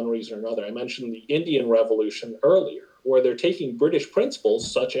for one reason or another. I mentioned the Indian Revolution earlier, where they're taking British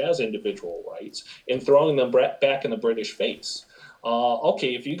principles such as individual rights and throwing them back in the British face.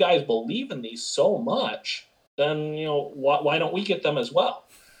 Okay, if you guys believe in these so much, then why don't we get them as well?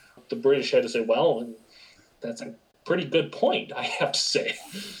 The British had to say, well, that's a pretty good point, I have to say.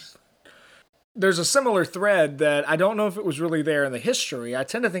 There's a similar thread that I don't know if it was really there in the history. I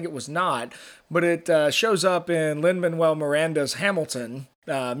tend to think it was not, but it shows up in Lin-Manuel Miranda's Hamilton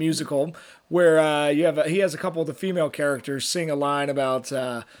musical, where he has a couple of the female characters sing a line about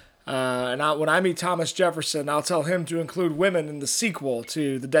when I meet Thomas Jefferson, I'll tell him to include women in the sequel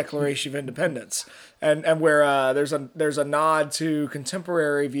to the Declaration of Independence, and where there's a nod to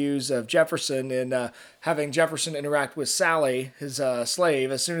contemporary views of Jefferson in having Jefferson interact with Sally, his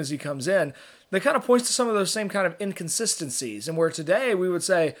slave, as soon as he comes in. That kind of points to some of those same kind of inconsistencies, and where today we would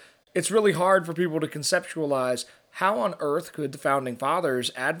say it's really hard for people to conceptualize how on earth could the Founding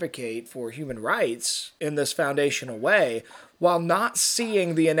Fathers advocate for human rights in this foundational way while not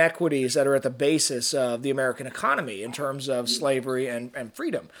seeing the inequities that are at the basis of the American economy in terms of slavery and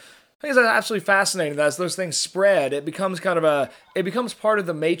freedom. I think it's absolutely fascinating that as those things spread, it becomes part of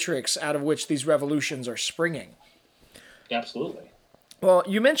the matrix out of which these revolutions are springing. Absolutely. Well,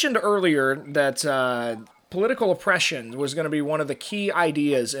 you mentioned earlier that political oppression was going to be one of the key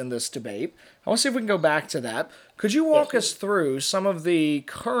ideas in this debate. I want to see if we can go back to that. Could you walk us through some of the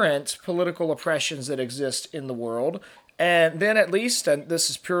current political oppressions that exist in the world? And then at least, and this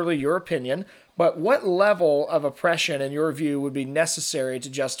is purely your opinion, but what level of oppression, in your view, would be necessary to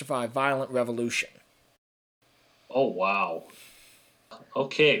justify violent revolution? Oh, wow.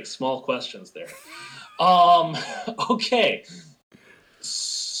 Okay, small questions there. Okay.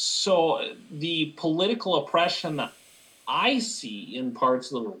 So the political oppression that I see in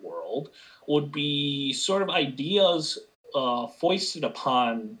parts of the world would be sort of ideas foisted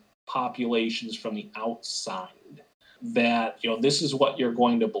upon populations from the outside that, this is what you're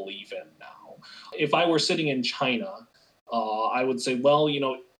going to believe in now. If I were sitting in China, I would say, well,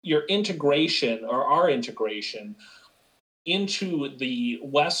 your integration or our integration into the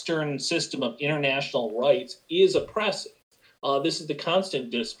Western system of international rights is oppressive. This is the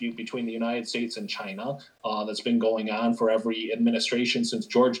constant dispute between the United States and China that's been going on for every administration since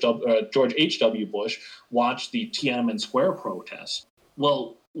George H.W. Bush watched the Tiananmen Square protests.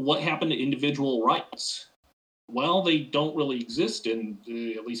 Well, what happened to individual rights? Well, they don't really exist at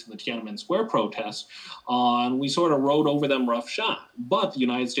least in the Tiananmen Square protests, and we sort of rode over them roughshod. But the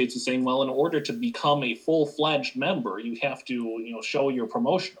United States is saying, well, in order to become a full-fledged member, you have to, show your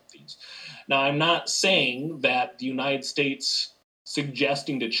promotion of these. Now, I'm not saying that the United States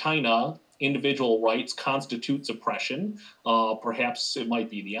suggesting to China individual rights constitutes oppression. Perhaps it might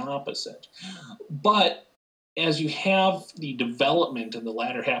be the opposite. But as you have the development in the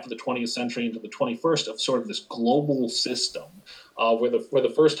latter half of the 20th century into the 21st of sort of this global system, where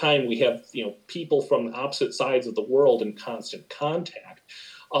the first time we have people from opposite sides of the world in constant contact,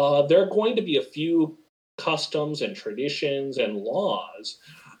 there are going to be a few customs and traditions and laws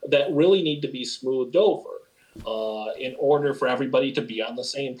that really need to be smoothed over in order for everybody to be on the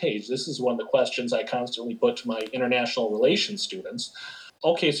same page. This is one of the questions I constantly put to my international relations students.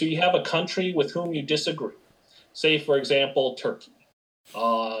 Okay, so you have a country with whom you disagree. Say, for example, Turkey.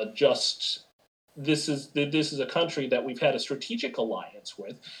 This is a country that we've had a strategic alliance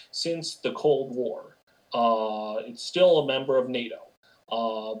with since the Cold War. It's still a member of NATO.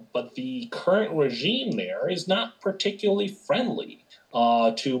 But the current regime there is not particularly friendly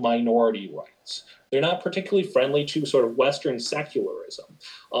to minority rights. They're not particularly friendly to sort of Western secularism.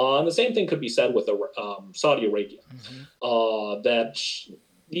 And the same thing could be said with Saudi Arabia. That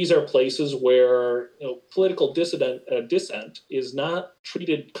these are places where political dissent is not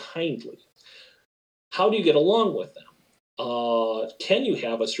treated kindly. How do you get along with them? Can you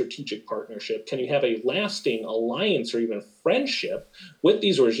have a strategic partnership? Can you have a lasting alliance or even friendship with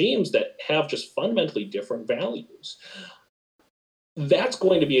these regimes that have just fundamentally different values? That's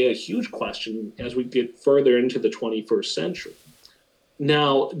going to be a huge question as we get further into the 21st century.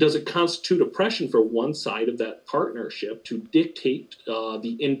 Now, does it constitute oppression for one side of that partnership to dictate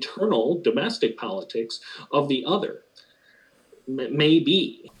the internal domestic politics of the other?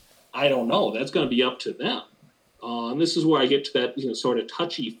 Maybe. I don't know. That's going to be up to them. And this is where I get to that sort of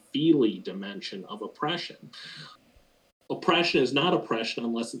touchy-feely dimension of oppression. Oppression is not oppression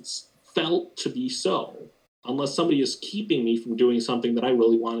unless it's felt to be so. Unless somebody is keeping me from doing something that I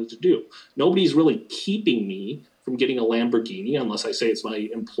really wanted to do. Nobody's really keeping me from getting a Lamborghini, unless I say it's my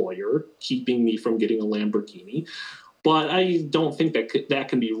employer keeping me from getting a Lamborghini. But I don't think that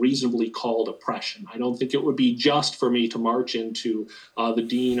can be reasonably called oppression. I don't think it would be just for me to march into the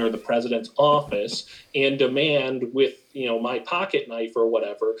dean or the president's office and demand with my pocket knife or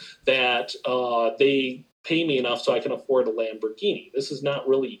whatever that they pay me enough so I can afford a Lamborghini. This is not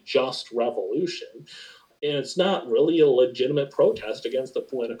really just revolution. And it's not really a legitimate protest against the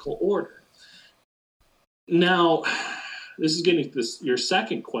political order. Now, this is getting to your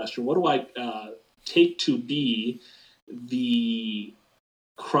second question. What do I take to be the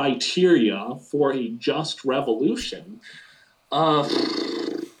criteria for a just revolution? I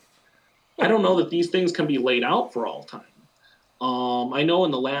don't know that these things can be laid out for all time. I know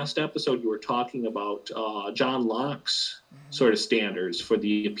in the last episode you were talking about John Locke's sort of standards for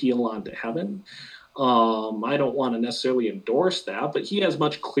the appeal onto heaven. I don't want to necessarily endorse that, but he has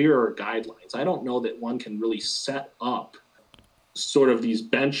much clearer guidelines. I don't know that one can really set up sort of these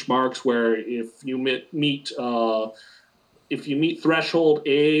benchmarks where if you meet threshold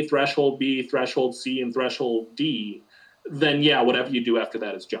A, threshold B, threshold C, and threshold D, then whatever you do after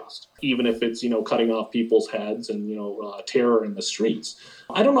that is just, even if it's cutting off people's heads and terror in the streets.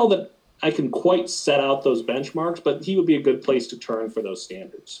 I don't know that I can quite set out those benchmarks, but he would be a good place to turn for those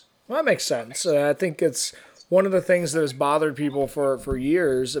standards. Well, that makes sense. I think it's one of the things that has bothered people for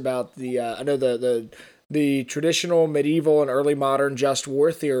years about I know the traditional medieval and early modern just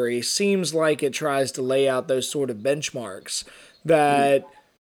war theory seems like it tries to lay out those sort of benchmarks that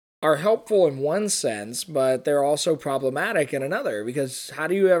are helpful in one sense, but they're also problematic in another, because how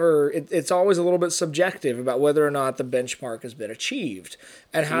do you ever, it's always a little bit subjective about whether or not the benchmark has been achieved.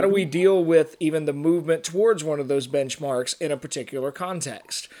 And how do we deal with even the movement towards one of those benchmarks in a particular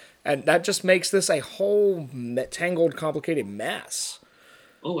context? And that just makes this a whole tangled, complicated mess.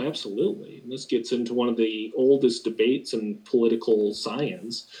 Oh, absolutely. And this gets into one of the oldest debates in political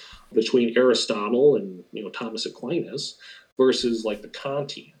science between Aristotle and Thomas Aquinas versus like the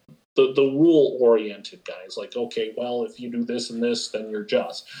Kantian. The rule-oriented guys, like, okay, well, if you do this and this, then you're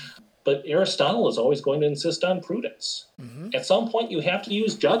just. But Aristotle is always going to insist on prudence. Mm-hmm. At some point, you have to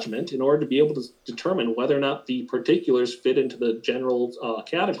use judgment in order to be able to determine whether or not the particulars fit into the general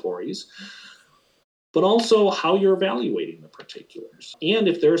categories. but also how you're evaluating the particulars, and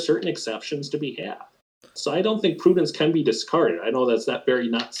if there are certain exceptions to be had. So I don't think prudence can be discarded. I know that's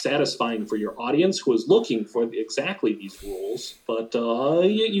not satisfying for your audience who is looking for exactly these rules, but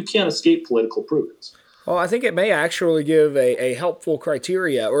you can't escape political prudence. Well, I think it may actually give a helpful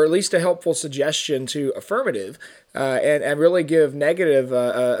criteria, or at least a helpful suggestion to affirmative, and really give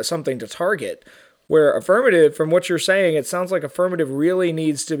negative something to target. Where affirmative, from what you're saying, it sounds like affirmative really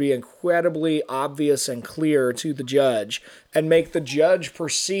needs to be incredibly obvious and clear to the judge and make the judge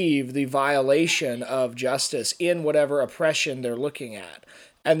perceive the violation of justice in whatever oppression they're looking at.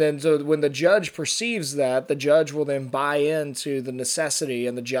 And then so when the judge perceives that, the judge will then buy into the necessity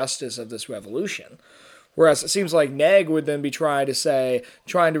and the justice of this revolution. Whereas it seems like neg would then be trying to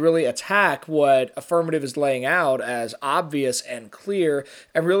really attack what affirmative is laying out as obvious and clear,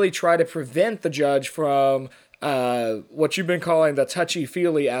 and really try to prevent the judge from what you've been calling the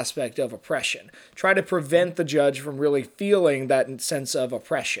touchy-feely aspect of oppression. Try to prevent the judge from really feeling that sense of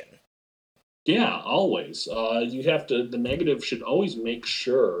oppression. Yeah, always. The negative should always make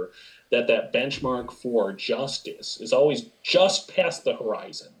sure that benchmark for justice is always just past the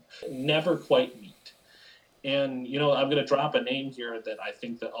horizon, never quite meet. And, I'm going to drop a name here that I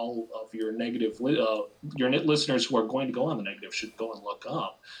think that all of your listeners who are going to go on the negative should go and look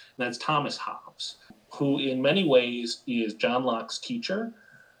up. And that's Thomas Hobbes, who in many ways is John Locke's teacher.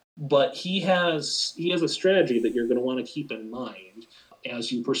 But he has a strategy that you're going to want to keep in mind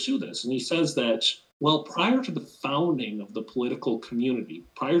as you pursue this. And he says that, well, prior to the founding of the political community,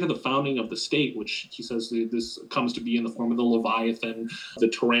 prior to the founding of the state, which he says this comes to be in the form of the Leviathan, the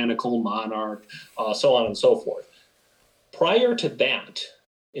tyrannical monarch, so on and so forth. Prior to that,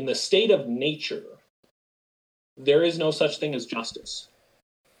 in the state of nature, there is no such thing as justice.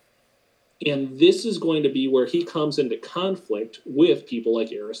 And this is going to be where he comes into conflict with people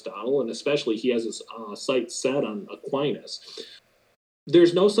like Aristotle, and especially he has his sights set on Aquinas.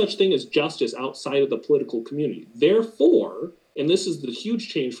 There's no such thing as justice outside of the political community. Therefore, and this is the huge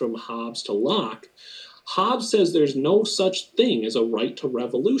change from Hobbes to Locke, Hobbes says there's no such thing as a right to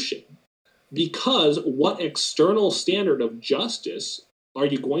revolution, because what external standard of justice are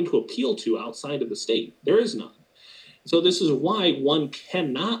you going to appeal to outside of the state? There is none. So this is why one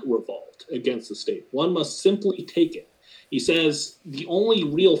cannot revolt against the state. One must simply take it. He says the only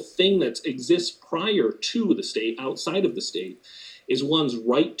real thing that exists prior to the state, outside of the state, is one's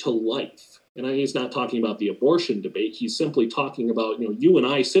right to life. And he's not talking about the abortion debate. He's simply talking about, you and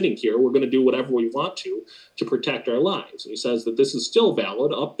I sitting here, we're going to do whatever we want to protect our lives. And he says that this is still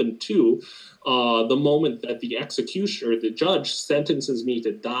valid up until the moment that the executioner, the judge, sentences me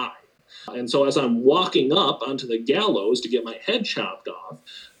to die. And so as I'm walking up onto the gallows to get my head chopped off,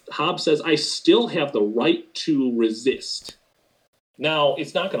 Hobbes says I still have the right to resist. Now,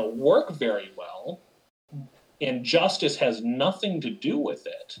 it's not going to work very well, and justice has nothing to do with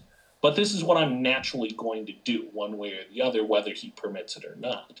it. But this is what I'm naturally going to do, one way or the other, whether he permits it or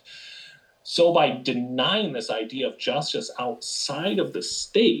not. So by denying this idea of justice outside of the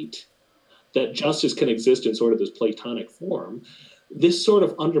state, that justice can exist in sort of this Platonic form, this sort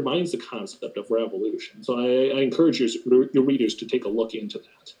of undermines the concept of revolution. So I encourage your readers to take a look into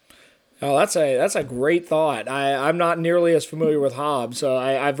that. Oh, that's a great thought. I'm not nearly as familiar with Hobbes. So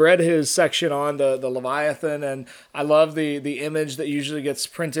I've read his section on the Leviathan, and I love the image that usually gets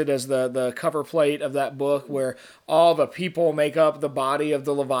printed as the cover plate of that book, where all the people make up the body of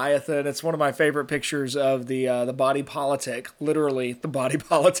the Leviathan. It's one of my favorite pictures of the body politic, literally the body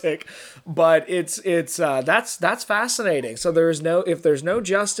politic. But that's fascinating. So if there's no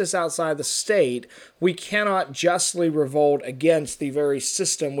justice outside the state, we cannot justly revolt against the very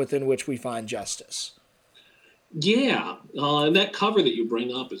system within which we find justice. Yeah, and that cover that you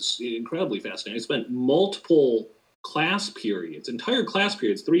bring up is incredibly fascinating. I spent multiple entire class periods,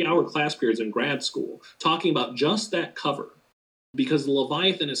 3-hour class periods in grad school, talking about just that cover, because the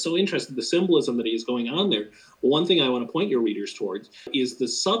Leviathan is so interesting, the symbolism that is going on there. Well, one thing I want to point your readers towards is the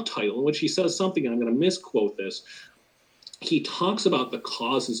subtitle, in which he says something, and I'm going to misquote this. He talks about the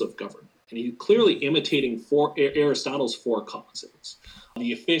causes of government, and he's clearly imitating Aristotle's 4 causes: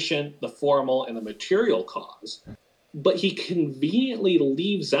 the efficient, the formal, and the material cause. But he conveniently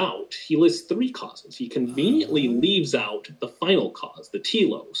leaves out, he lists 3 causes. He conveniently leaves out the final cause, the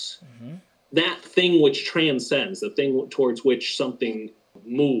telos, that thing which transcends, the thing towards which something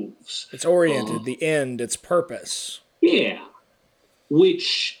moves. It's oriented, the end, its purpose. Yeah,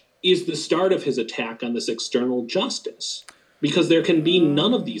 which is the start of his attack on this external justice, because there can be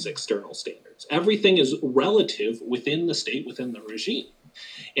none of these external standards. Everything is relative within the state, within the regime.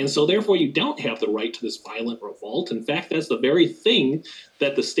 And so therefore you don't have the right to this violent revolt. In fact, that's the very thing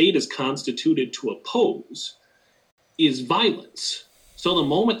that the state is constituted to oppose, is violence. So the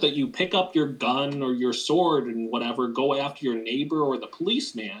moment that you pick up your gun or your sword and whatever, go after your neighbor or the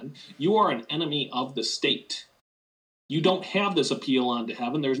policeman, you are an enemy of the state. You don't have this appeal onto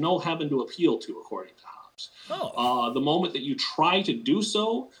heaven. There's no heaven to appeal to, according to Hobbes. The moment that you try to do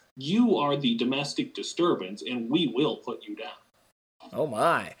so, you are the domestic disturbance, and we will put you down. Oh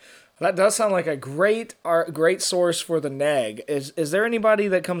my. That does sound like a great source for the neg. Is there anybody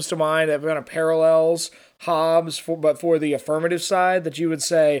that comes to mind that kind of parallels Hobbes, but for the affirmative side, that you would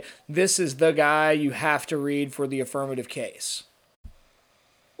say, this is the guy you have to read for the affirmative case?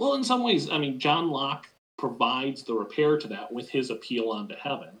 Well, in some ways, I mean, John Locke provides the repair to that with his appeal onto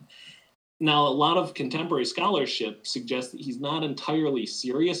heaven. Now, a lot of contemporary scholarship suggests that he's not entirely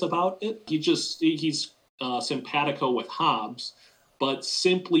serious about it. He's simpatico with Hobbes, but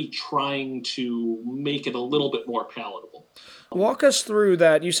simply trying to make it a little bit more palatable. Walk us through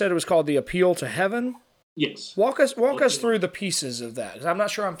that. You said it was called the Appeal to Heaven? Yes. Walk us through the pieces of that, 'cause I'm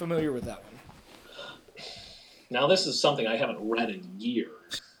not sure I'm familiar with that one. Now, this is something I haven't read in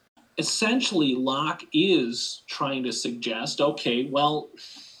years. Essentially, Locke is trying to suggest, okay, well,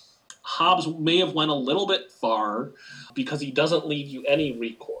 Hobbes may have went a little bit far because he doesn't leave you any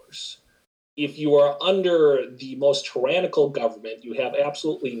recourse. If you are under the most tyrannical government, you have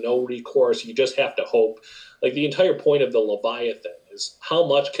absolutely no recourse. You just have to hope. Like, the entire point of the Leviathan is, how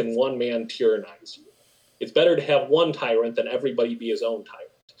much can one man tyrannize you? It's better to have one tyrant than everybody be his own tyrant.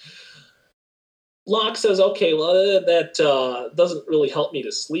 Locke says, okay, well, that doesn't really help me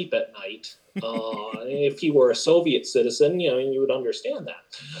to sleep at night. If he were a Soviet citizen, you would understand that.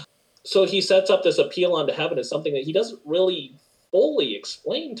 So he sets up this appeal onto heaven as something that he doesn't really fully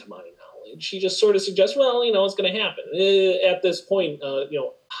explain to my knowledge. He just sort of suggests, well, it's going to happen. At this point,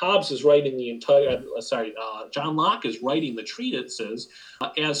 Hobbes is writing John Locke is writing the treatises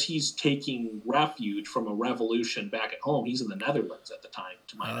as he's taking refuge from a revolution back at home. He's in the Netherlands at the time,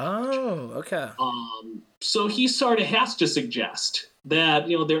 to my knowledge. Oh, okay. So he sort of has to suggest that,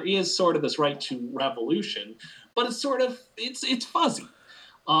 there is sort of this right to revolution, but it's fuzzy.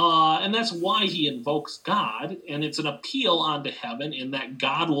 And that's why he invokes God, and it's an appeal onto heaven in that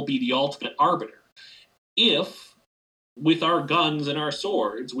God will be the ultimate arbiter. If, with our guns and our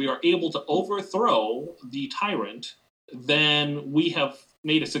swords, we are able to overthrow the tyrant, then we have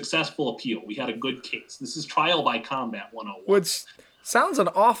made a successful appeal. We had a good case. This is trial by combat 101. Which sounds an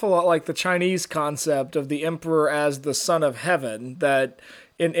awful lot like the Chinese concept of the emperor as the son of heaven, that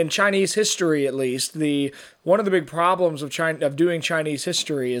in Chinese history, at least, one of the big problems of doing Chinese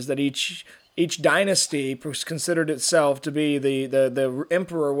history is that each dynasty considered itself to be the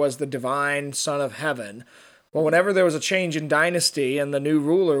emperor was the divine son of heaven. Well, whenever there was a change in dynasty and the new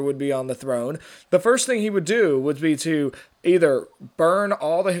ruler would be on the throne, the first thing he would do would be to either burn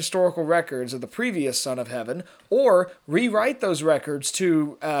all the historical records of the previous son of heaven or rewrite those records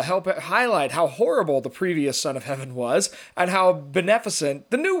to help highlight how horrible the previous son of heaven was and how beneficent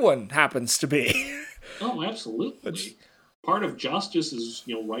the new one happens to be. Oh, absolutely. Part of justice is,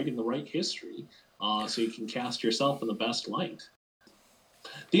 writing the right history so you can cast yourself in the best light.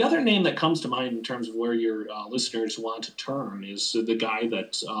 The other name that comes to mind in terms of where your listeners want to turn is the guy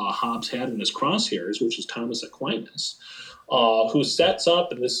that Hobbes had in his crosshairs, which is Thomas Aquinas, who sets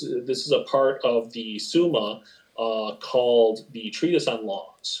up, and this is a part of the Summa called the Treatise on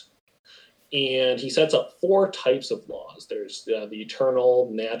Laws. And he sets up 4 types of laws. There's the eternal,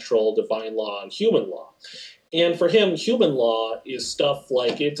 natural, divine law, and human law. And for him, human law is stuff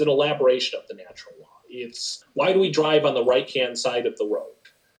like, it's an elaboration of the natural law. It's, why do we drive on the right-hand side of the road?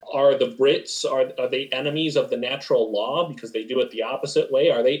 Are the Brits, are they enemies of the natural law because they do it the opposite way?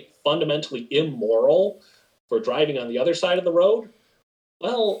 Are they fundamentally immoral for driving on the other side of the road?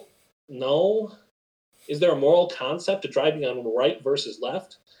 Well, no. Is there a moral concept to driving on right versus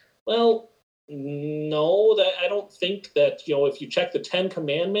left? Well, no. I don't think that, if you check the 10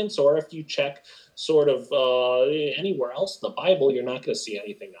 Commandments or if you check sort of anywhere else in the Bible, you're not going to see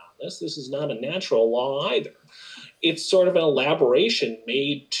anything on this. This is not a natural law either. It's sort of an elaboration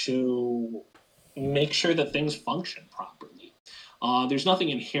made to make sure that things function properly. There's nothing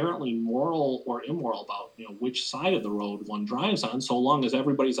inherently moral or immoral about which side of the road one drives on, so long as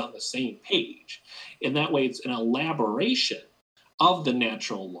everybody's on the same page. And that way, it's an elaboration of the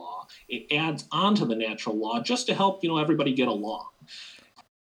natural law. It adds on to the natural law just to help everybody get along.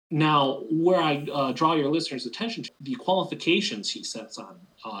 Now, where I draw your listeners' attention to the qualifications he sets on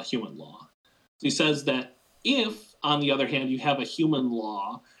human law. He says that if, on the other hand, you have a human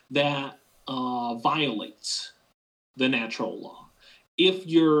law that violates the natural law, if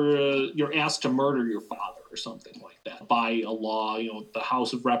you're asked to murder your father or something like that by a law, the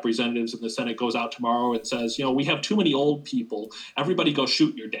House of Representatives and the Senate goes out tomorrow and says, we have too many old people. Everybody go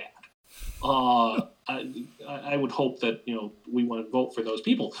shoot your dad. I would hope that we want to vote for those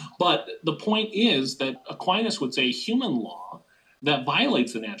people. But the point is that Aquinas would say human law that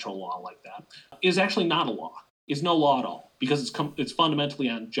violates the natural law like that is actually not a law, is no law at all, because it's fundamentally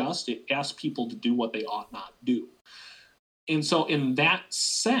unjust. It asks people to do what they ought not do. And so in that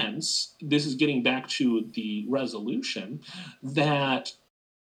sense, this is getting back to the resolution that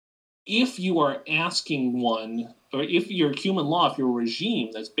if you are asking one, or if your human law, if your regime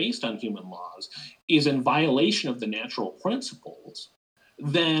that's based on human laws is in violation of the natural principles,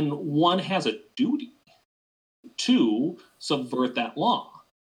 then one has a duty to subvert that law.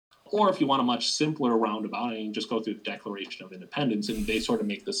 Or if you want a much simpler roundabout, you can just go through the Declaration of Independence, and they sort of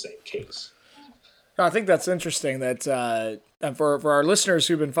make the same case. I think that's interesting that for our listeners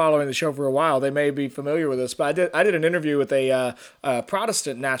who've been following the show for a while, they may be familiar with this, but I did an interview with a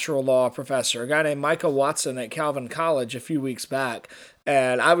Protestant natural law professor, a guy named Micah Watson at Calvin College a few weeks back.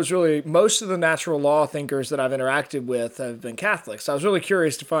 And I was most of the natural law thinkers that I've interacted with have been Catholics. So I was really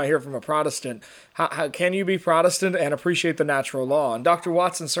curious to hear from a Protestant, how can you be Protestant and appreciate the natural law? And Dr.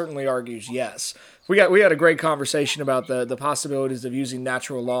 Watson certainly argues yes. We had a great conversation about the possibilities of using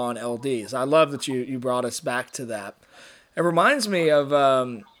natural law on LDs. I love that you brought us back to that. It reminds me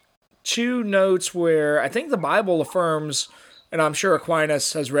of two notes where I think the Bible affirms, and I'm sure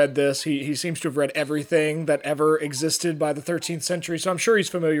Aquinas has read this. He seems to have read everything that ever existed by the 13th century, so I'm sure he's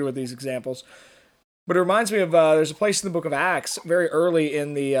familiar with these examples. But it reminds me of there's a place in the book of Acts, very early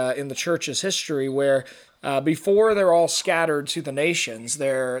in the church's history, where before they're all scattered to the nations,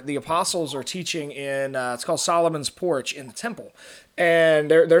 the apostles are teaching in it's called Solomon's Porch in the temple,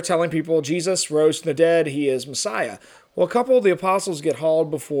 and they're telling people Jesus rose from the dead, he is Messiah. Well, a couple of the apostles get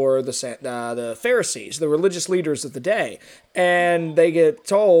hauled before the Pharisees, the religious leaders of the day, and they get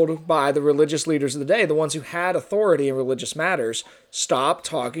told by the religious leaders of the day, the ones who had authority in religious matters, stop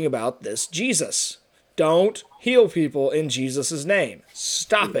talking about this Jesus. Don't heal people in Jesus' name.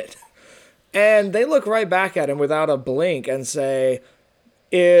 Stop it. And they look right back at him without a blink and say,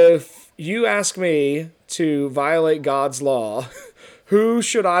 if you ask me to violate God's law, who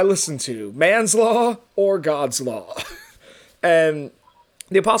should I listen to? Man's law or God's law? And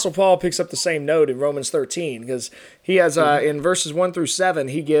the Apostle Paul picks up the same note in Romans 13, because he has, in verses 1 through 7,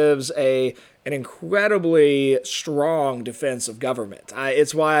 he gives an incredibly strong defense of government.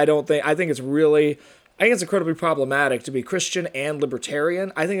 It's why I think it's incredibly problematic to be Christian and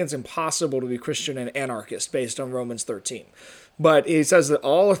libertarian. I think it's impossible to be Christian and anarchist based on Romans 13. But he says that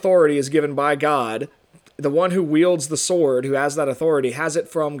all authority is given by God. The one who wields the sword, who has that authority, has it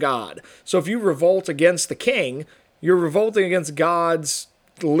from God. So if you revolt against the king, you're revolting against God's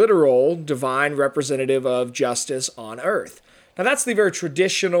literal divine representative of justice on earth. Now that's the very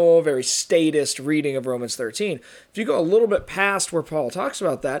traditional, very statist reading of Romans 13. If you go a little bit past where Paul talks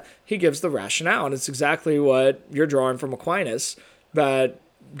about that, he gives the rationale, and it's exactly what you're drawing from Aquinas, that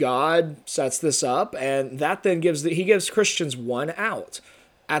God sets this up, and that then he gives Christians one out.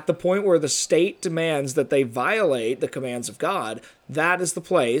 At the point where the state demands that they violate the commands of God, that is the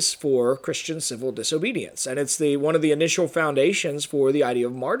place for Christian civil disobedience. And it's one of the initial foundations for the idea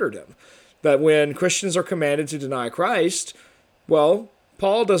of martyrdom. That when Christians are commanded to deny Christ, well,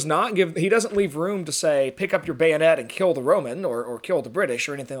 Paul doesn't leave room to say, pick up your bayonet and kill the Roman or kill the British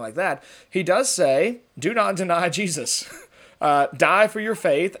or anything like that. He does say, do not deny Jesus. Die for your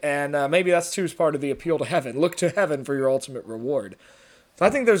faith, and maybe that's too part of the appeal to heaven. Look to heaven for your ultimate reward. So I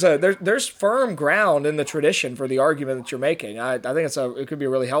think there's firm ground in the tradition for the argument that you're making. I think it could be a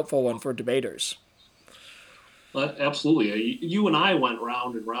really helpful one for debaters. Absolutely. You and I went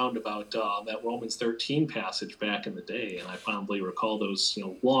round and round about that Romans 13 passage back in the day, and I fondly recall those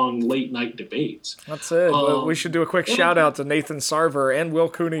long late night debates. That's it. We should do a quick shout out to Nathan Sarver and Will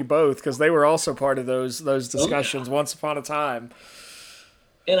Cooney both, because they were also part of those discussions once upon a time.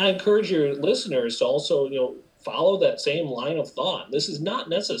 And I encourage your listeners to also follow that same line of thought. This is not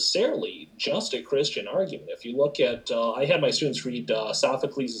necessarily just a Christian argument. If you look at, I had my students read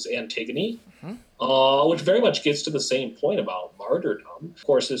Sophocles' Antigone, which very much gets to the same point about martyrdom. Of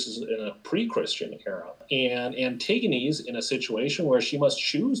course, this is in a pre-Christian era. And Antigone is in a situation where she must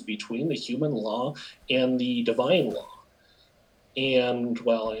choose between the human law and the divine law. And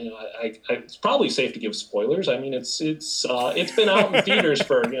well, it's probably safe to give spoilers. I mean, it's been out in theaters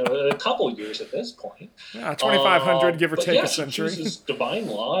for a couple years at this point. Yeah, 2,500, give or take a century. She chooses divine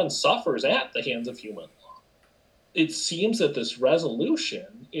law and suffers at the hands of human law. It seems that this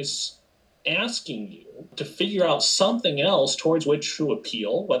resolution is asking you to figure out something else towards which to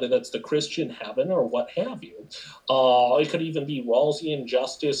appeal, whether that's the Christian heaven or what have you. It could even be Rawlsian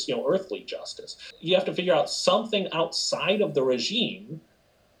justice, earthly justice. You have to figure out something outside of the regime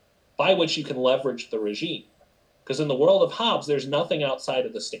by which you can leverage the regime. Because in the world of Hobbes, there's nothing outside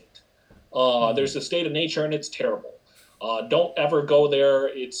of the state. There's the state of nature, and it's terrible. Don't ever go there.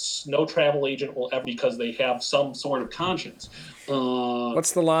 It's no travel agent will ever, because they have some sort of conscience.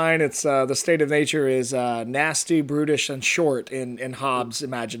 What's the line? It's the state of nature is nasty, brutish, and short in Hobbes'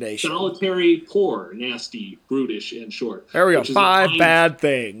 imagination. Solitary, poor, nasty, brutish, and short. There we go. 5 bad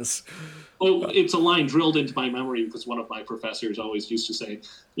things. Well, it's a line drilled into my memory because one of my professors always used to say,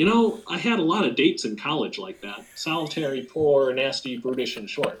 I had a lot of dates in college like that. Solitary, poor, nasty, brutish, and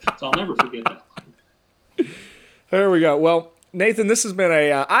short. So I'll never forget that line. There we go. Well, Nathan, this has been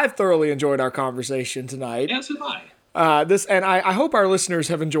I've thoroughly enjoyed our conversation tonight. Yes, have I. I hope our listeners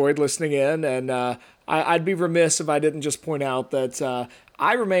have enjoyed listening in, and I'd be remiss if I didn't just point out that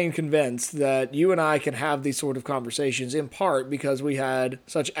I remain convinced that you and I can have these sort of conversations in part because we had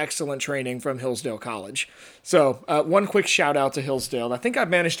such excellent training from Hillsdale College. So one quick shout out to Hillsdale. I think I've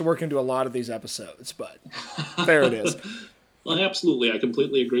managed to work into a lot of these episodes, but there it is. Well, absolutely. I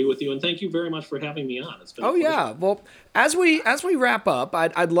completely agree with you, and thank you very much for having me on. It's been yeah. Well, as we wrap up,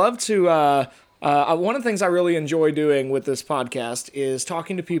 I'd love to. One of the things I really enjoy doing with this podcast is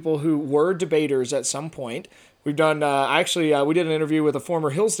talking to people who were debaters at some point. We've done we did an interview with a former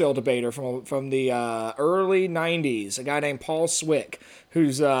Hillsdale debater from the early '90s, a guy named Paul Swick,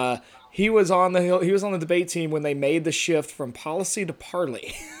 who's he was on the debate team when they made the shift from policy to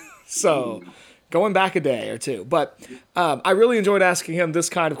parley. So. Going back a day or two, but I really enjoyed asking him this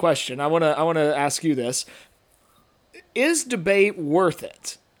kind of question. I want to ask you this: is debate worth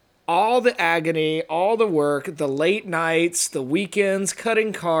it? All the agony, all the work, the late nights, the weekends,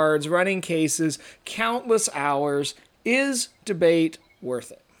 cutting cards, running cases, countless hours. Is debate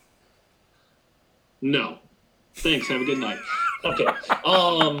worth it? No. Thanks. Have a good night. Okay.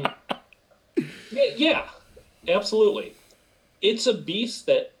 Yeah, absolutely. It's a beast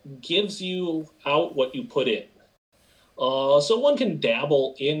that gives you out what you put in. So one can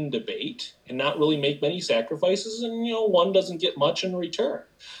dabble in debate and not really make many sacrifices, and one doesn't get much in return.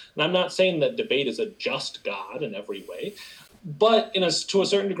 And I'm not saying that debate is a just God in every way, but to a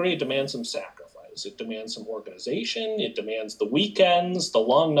certain degree, it demands some sacrifice. It demands some organization. It demands the weekends, the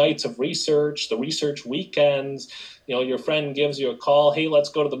long nights of research, the research weekends. Your friend gives you a call, hey, let's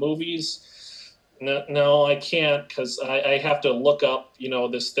go to the movies. No, I can't because I have to look up,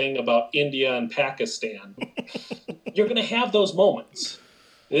 this thing about India and Pakistan. You're going to have those moments.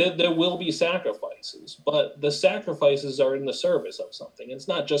 There will be sacrifices, but the sacrifices are in the service of something. It's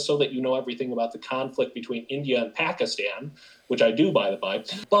not just so that you know everything about the conflict between India and Pakistan, which I do, by the by,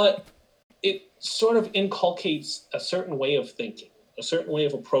 but it sort of inculcates a certain way of thinking, a certain way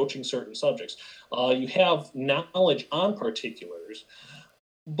of approaching certain subjects. You have knowledge on particulars,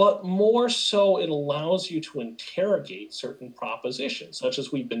 but more so it allows you to interrogate certain propositions, such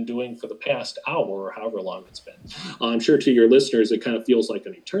as we've been doing for the past hour or however long it's been. I'm sure to your listeners it kind of feels like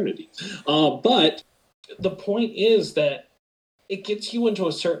an eternity. But the point is that it gets you into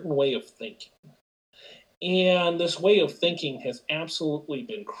a certain way of thinking. And this way of thinking has absolutely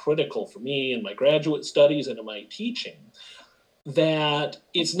been critical for me in my graduate studies and in my teaching, that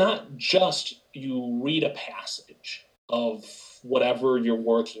it's not just you read a passage of whatever you're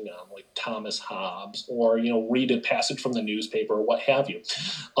working on, like Thomas Hobbes, or, read a passage from the newspaper or what have you,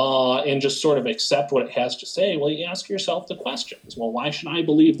 and just sort of accept what it has to say. Well, you ask yourself the questions. Well, why should I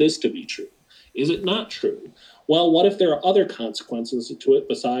believe this to be true? Is it not true? Well, what if there are other consequences to it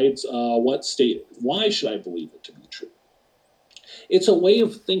besides what's stated? Why should I believe it to be true? It's a way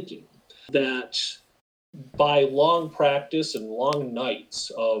of thinking that by long practice and long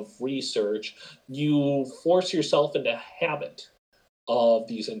nights of research, you force yourself into habit of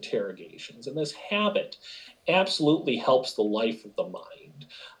these interrogations. And this habit absolutely helps the life of the mind.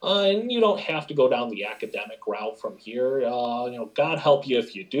 And you don't have to go down the academic route from here. God help you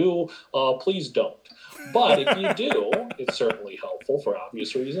if you do. Please don't. But if you do, it's certainly helpful for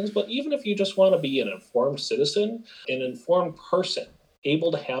obvious reasons. But even if you just want to be an informed citizen, an informed person,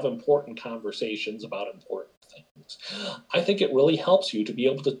 able to have important conversations about important things, I think it really helps you to be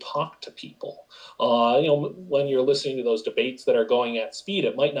able to talk to people. When you're listening to those debates that are going at speed,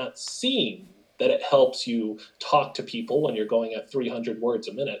 it might not seem that it helps you talk to people when you're going at 300 words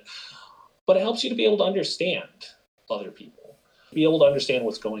a minute, but it helps you to be able to understand other people, be able to understand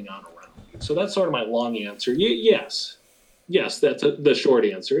what's going on around you. So that's sort of my long answer. Yes, that's the short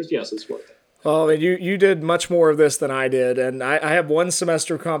answer is yes, it's worth it. Oh, and you did much more of this than I did, and I have one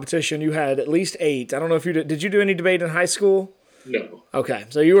semester of competition. You had at least 8. I don't know if you did. Did you do any debate in high school? No. Okay,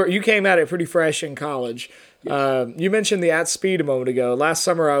 so you came at it pretty fresh in college. Yes. You mentioned the At Speed a moment ago. Last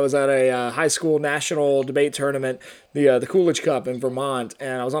summer, I was at a high school national debate tournament, the Coolidge Cup in Vermont,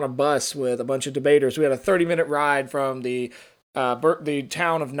 and I was on a bus with a bunch of debaters. We had a 30-minute ride from the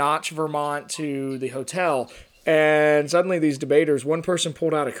town of Notch, Vermont, to the hotel, and suddenly these debaters, one person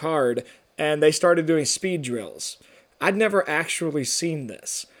pulled out a card, and they started doing speed drills. I'd never actually seen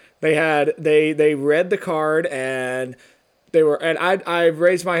this. They read the card and I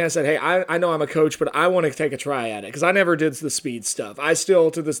raised my hand and said, hey, I know I'm a coach, but I want to take a try at it because I never did the speed stuff. I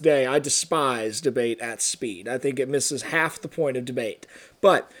still, to this day, I despise debate at speed. I think it misses half the point of debate.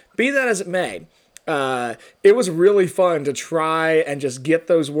 But be that as it may, it was really fun to try and just get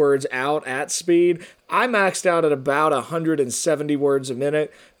those words out at speed. I maxed out at about 170 words a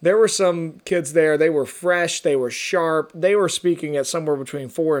minute. There were some kids there, they were fresh, they were sharp, they were speaking at somewhere between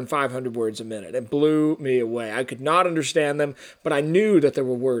 400 and 500 words a minute. It blew me away. I could not understand them, but I knew that there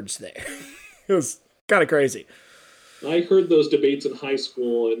were words there. It was kind of crazy. I heard those debates in high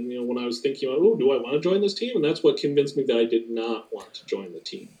school, and when I was thinking, oh, do I want to join this team? And that's what convinced me that I did not want to join the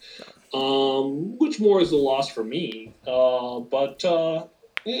team. Which more is a loss for me. But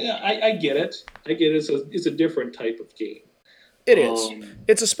I get it. I get it. It's a different type of game. It is.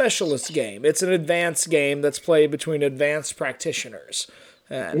 It's a specialist game. It's an advanced game that's played between advanced practitioners.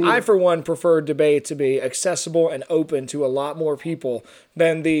 I, for one, prefer debate to be accessible and open to a lot more people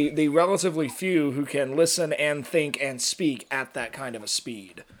than the relatively few who can listen and think and speak at that kind of a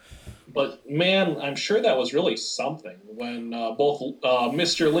speed. But, man, I'm sure that was really something when both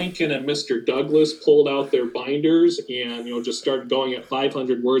Mr. Lincoln and Mr. Douglas pulled out their binders and, just started going at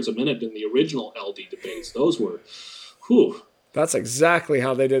 500 words a minute in the original LD debates. Those were, whew. That's exactly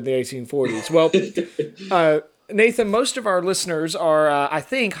how they did in the 1840s. Well, Nathan, most of our listeners are, I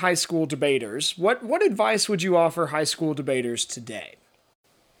think, high school debaters. What advice would you offer high school debaters today?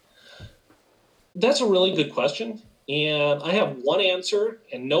 That's a really good question. And I have one answer,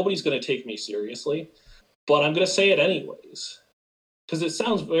 and nobody's going to take me seriously, but I'm going to say it anyways. Because it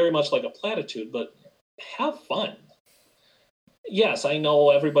sounds very much like a platitude, but have fun. Yes, I know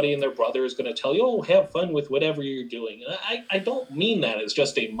everybody and their brother is going to tell you, oh, have fun with whatever you're doing. And I don't mean that as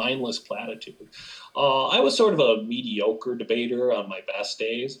just a mindless platitude. I was sort of a mediocre debater on my best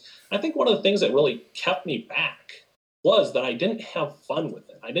days. I think one of the things that really kept me back was that I didn't have fun with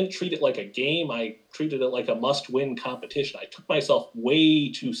it. I didn't treat it like a game. I treated it like a must-win competition. I took myself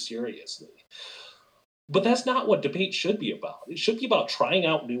way too seriously. But that's not what debate should be about. It should be about trying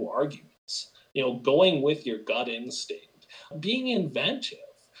out new arguments, going with your gut instinct, being inventive,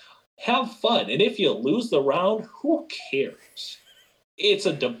 have fun. And if you lose the round, who cares? It's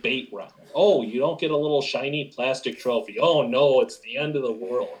a debate round. Oh, you don't get a little shiny plastic trophy. Oh, no, it's the end of the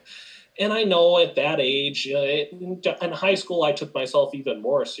world. And I know at that age, in high school, I took myself even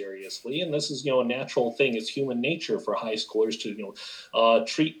more seriously. And this is, a natural thing. It's human nature for high schoolers to,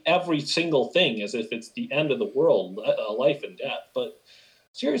 treat every single thing as if it's the end of the world, life and death. But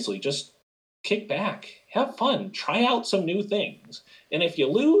seriously, just kick back, have fun, try out some new things. And if you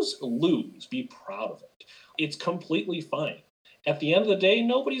lose, be proud of it. It's completely fine. At the end of the day,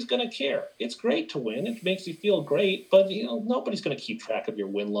 nobody's going to care. It's great to win. It makes you feel great, but nobody's going to keep track of your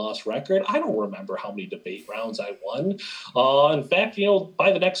win-loss record. I don't remember how many debate rounds I won. In fact,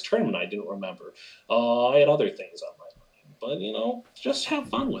 by the next tournament, I didn't remember. I had other things on my mind. But, just have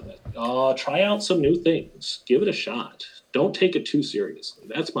fun with it. Try out some new things. Give it a shot. Don't take it too seriously.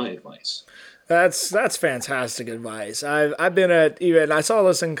 That's my advice. That's fantastic advice. I've been I saw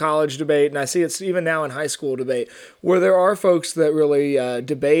this in college debate, and I see it's even now in high school debate, where there are folks that really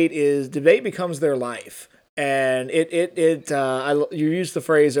debate becomes their life, and you used the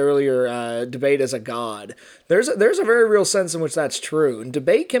phrase earlier, debate as a god. There's a very real sense in which that's true, and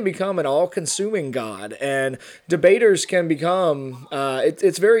debate can become an all-consuming god, and debaters can become.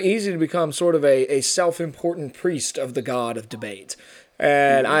 It's very easy to become sort of a self-important priest of the god of debate,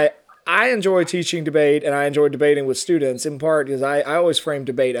 and I enjoy teaching debate, and I enjoy debating with students, in part because I always frame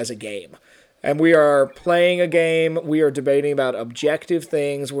debate as a game. And we are playing a game. We are debating about objective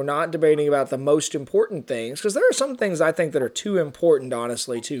things. We're not debating about the most important things, because there are some things I think that are too important,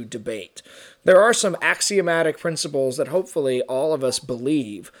 honestly, to debate. There are some axiomatic principles that hopefully all of us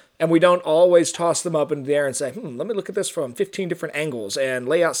believe, and we don't always toss them up into the air and say, let me look at this from 15 different angles and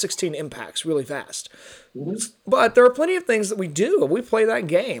lay out 16 impacts really fast. But there are plenty of things that we do. We play that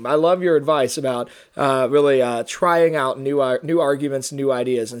game. I love your advice about really trying out new arguments, new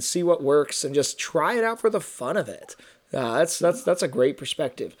ideas, and see what works, and just try it out for the fun of it. That's a great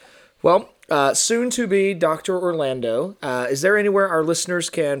perspective. Well, soon to be Dr. Orlando. Is there anywhere our listeners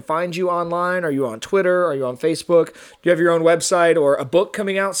can find you online? Are you on Twitter? Are you on Facebook? Do you have your own website or a book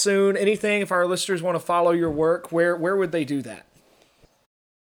coming out soon? Anything, if our listeners want to follow your work, where would they do that?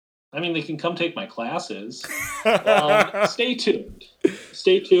 I mean, they can come take my classes. Stay tuned.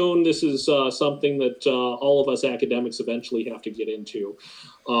 Stay tuned. This is something that all of us academics eventually have to get into.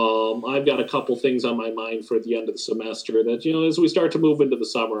 I've got a couple things on my mind for the end of the semester that, as we start to move into the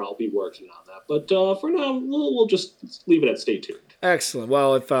summer, I'll be working on that. But for now, we'll just leave it at stay tuned. Excellent.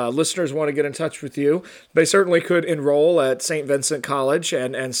 Well, if listeners want to get in touch with you, they certainly could enroll at St. Vincent College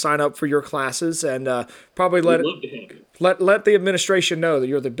and sign up for your classes and probably We'd love to have you. Let the administration know that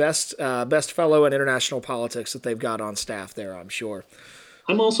you're the best fellow in international politics that they've got on staff there, I'm sure.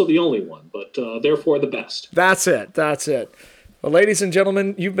 I'm also the only one, but therefore the best. That's it. Well, ladies and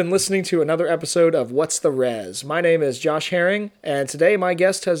gentlemen, you've been listening to another episode of What's the Res? My name is Josh Herring, and today my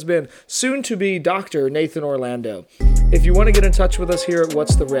guest has been soon-to-be Dr. Nathan Orlando. If you want to get in touch with us here at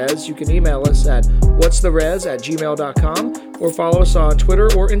What's the Res, you can email us at whatstheres@gmail.com or follow us on Twitter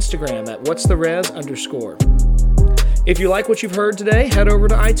or Instagram at whatstheres_. If you like what you've heard today, head over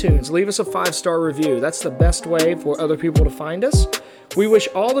to iTunes. Leave us a 5-star review. That's the best way for other people to find us. We wish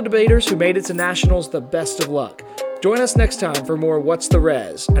all the debaters who made it to nationals the best of luck. Join us next time for more What's the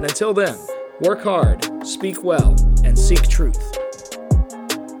Res? And until then, work hard, speak well, and seek truth.